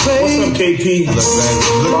good look, baby. What's up, KP?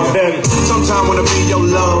 Look, baby. Sometime wanna be your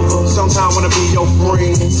lover, sometime wanna be your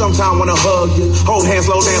friend, sometime wanna hug you, hold hands,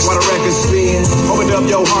 slow dance while the record spin. Open up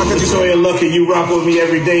your heart, cause you know you're lucky. You rock with me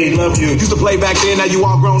every day. Love you. Used to play back then, now you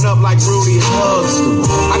all grown up like Rudy Huxtable.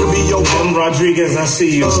 I could be your Adam Rodriguez, I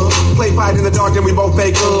see you. Play fight in the dark, then we both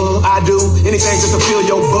make I do anything just to feel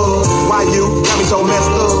your bug. Why you got me so messed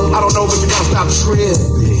up? I don't know, but you gotta stop tripping.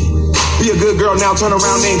 Be a good girl now, turn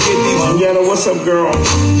around and get these. Yellow, what's up, girl?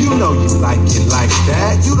 You know you like it like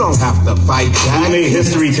that. You don't have to fight that. We made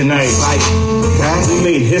history tonight. Like that. We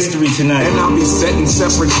made history tonight. And I'll be setting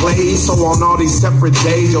separate plays, so on all these separate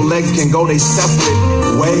days, your legs can go they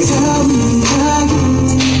separate ways.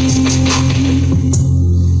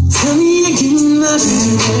 Tell me again, my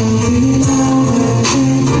baby.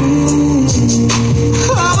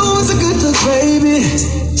 Oh, it's a good look, baby.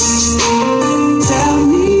 Tell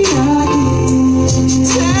me.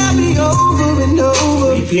 Tell me over and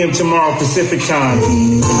over. 8 p.m. tomorrow, Pacific time.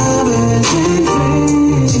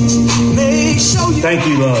 Make sure you thank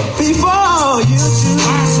you, love. Before you choose.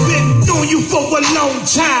 I've been on you for a long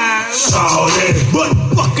time. Sorry. But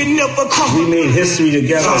fucking never come. We made history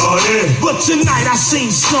together. Sorry. But tonight I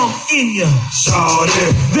seen some in you. Sorry.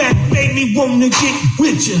 That made me wanna get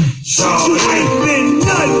with you. Sorry. You ain't been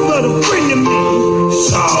nothing but a friend to me.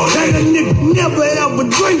 Sorry. And a nigga never ever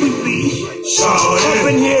drink with me. Sorry. Up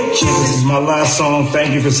in here kissing. This is my last song.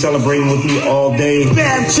 Thank you for celebrating with me all day.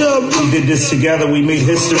 Bathtub. We did this together. We made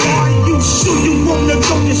history. Are you sure you wanna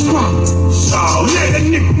go this route? Sorry. Let a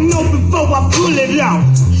nigga know before I pull it out.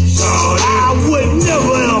 Sorry. I would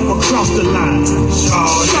never ever cross the line.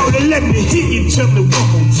 Sorry. Let me hit you. Tell me one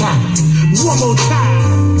more time. One more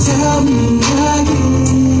time. Tell me again.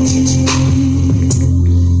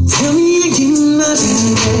 Tell me again, my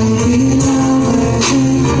baby.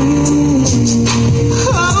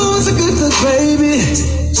 Oh, it's a good look, baby.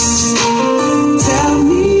 Tell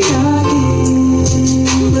me again.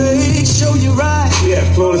 Make sure you're right. We had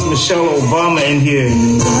Florida Miss Michelle Obama in here.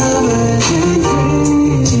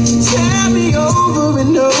 Tell me over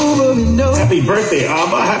and over and over. Happy birthday,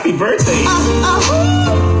 Abba. Happy birthday.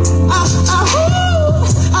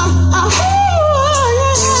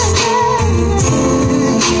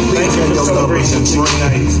 Thank you for the celebration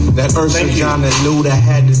tonight. That Ursula John that knew that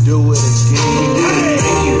had to do it again.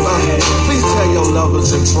 Please tell your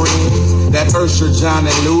lovers and friends that Ursula John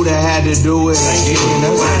that knew that had to do it again.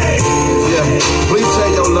 Yeah. Please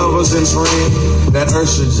tell your lovers and friends that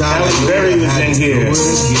Ursula John Halle Berry was in here.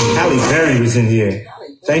 Halle Berry was in here.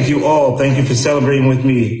 Thank you all. Thank you for celebrating with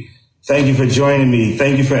me. Thank you for joining me.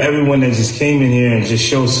 Thank you for everyone that just came in here and just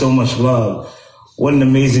showed so much love. What an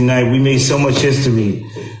amazing night. We made so much history.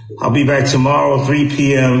 I'll be back tomorrow, 3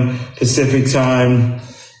 p.m. Pacific time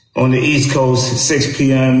on the East Coast, 6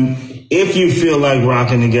 p.m. If you feel like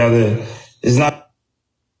rocking together, it's not.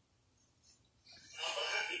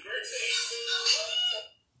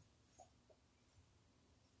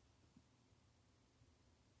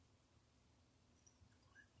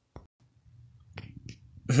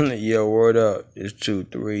 Yo, word up. It's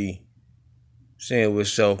 2-3. Saying with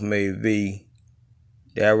Self-Made V.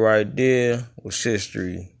 That right there was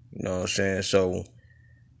history. You know what I'm saying? So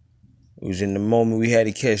it was in the moment we had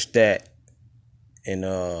to catch that. And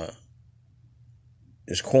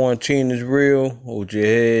this quarantine is real. Hold your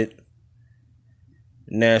head.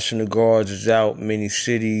 National Guards is out. Many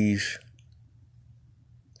cities.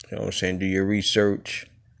 You know what I'm saying? Do your research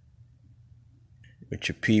with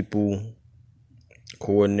your people.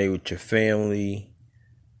 Coordinate with your family.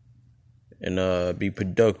 And be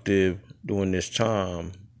productive during this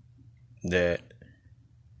time that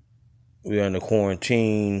we're under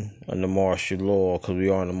quarantine under martial law, because we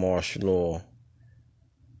are under martial law.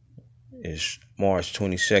 It's March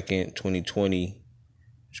 22nd, 2020.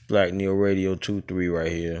 It's Black Neo Radio 2-3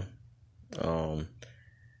 right here. That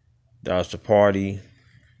was the party.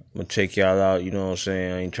 I'm going to take y'all out, you know what I'm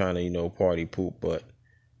saying? I ain't trying to, party poop, but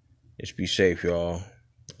just be safe, y'all.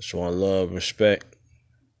 Just want love, respect.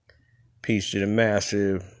 Peace to the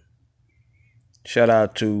massive. Shout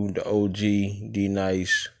out to the OG,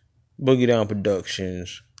 D-Nice, Boogie Down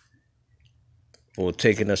Productions for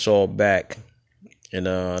taking us all back. And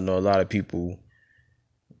I know a lot of people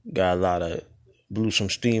blew some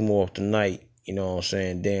steam off tonight, you know what I'm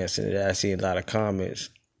saying, dancing. I see a lot of comments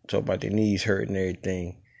talk about their knees hurting and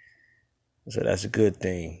everything. So that's a good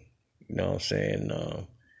thing, you know what I'm saying.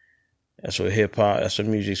 That's what hip-hop, that's what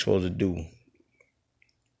music's supposed to do. You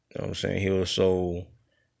know what I'm saying? Heal the soul,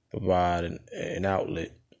 provide an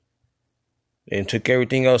outlet. And took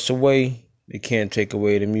everything else away, they can't take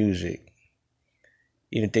away the music.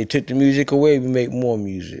 Even if they took the music away, we make more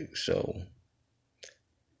music. So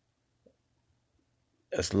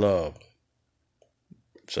that's love.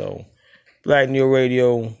 So Black Neo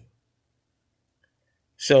Radio,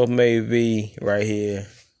 Self-Made V right here.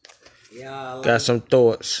 Y'all, got some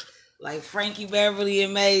thoughts. Like Frankie Beverly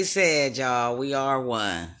and May said, y'all, we are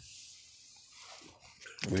one.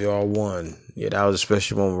 We are one. Yeah, that was a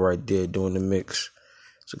special moment right there doing the mix.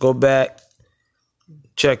 So go back,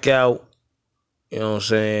 check out, you know what I'm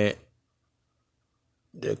saying,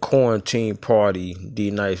 the quarantine party,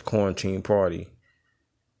 D-Nice quarantine party.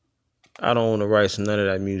 I don't own the rights to none of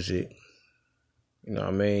that music. You know what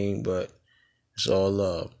I mean? But it's all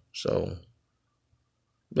love. So,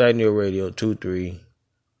 Black Neo Radio 2-3,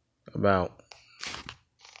 about.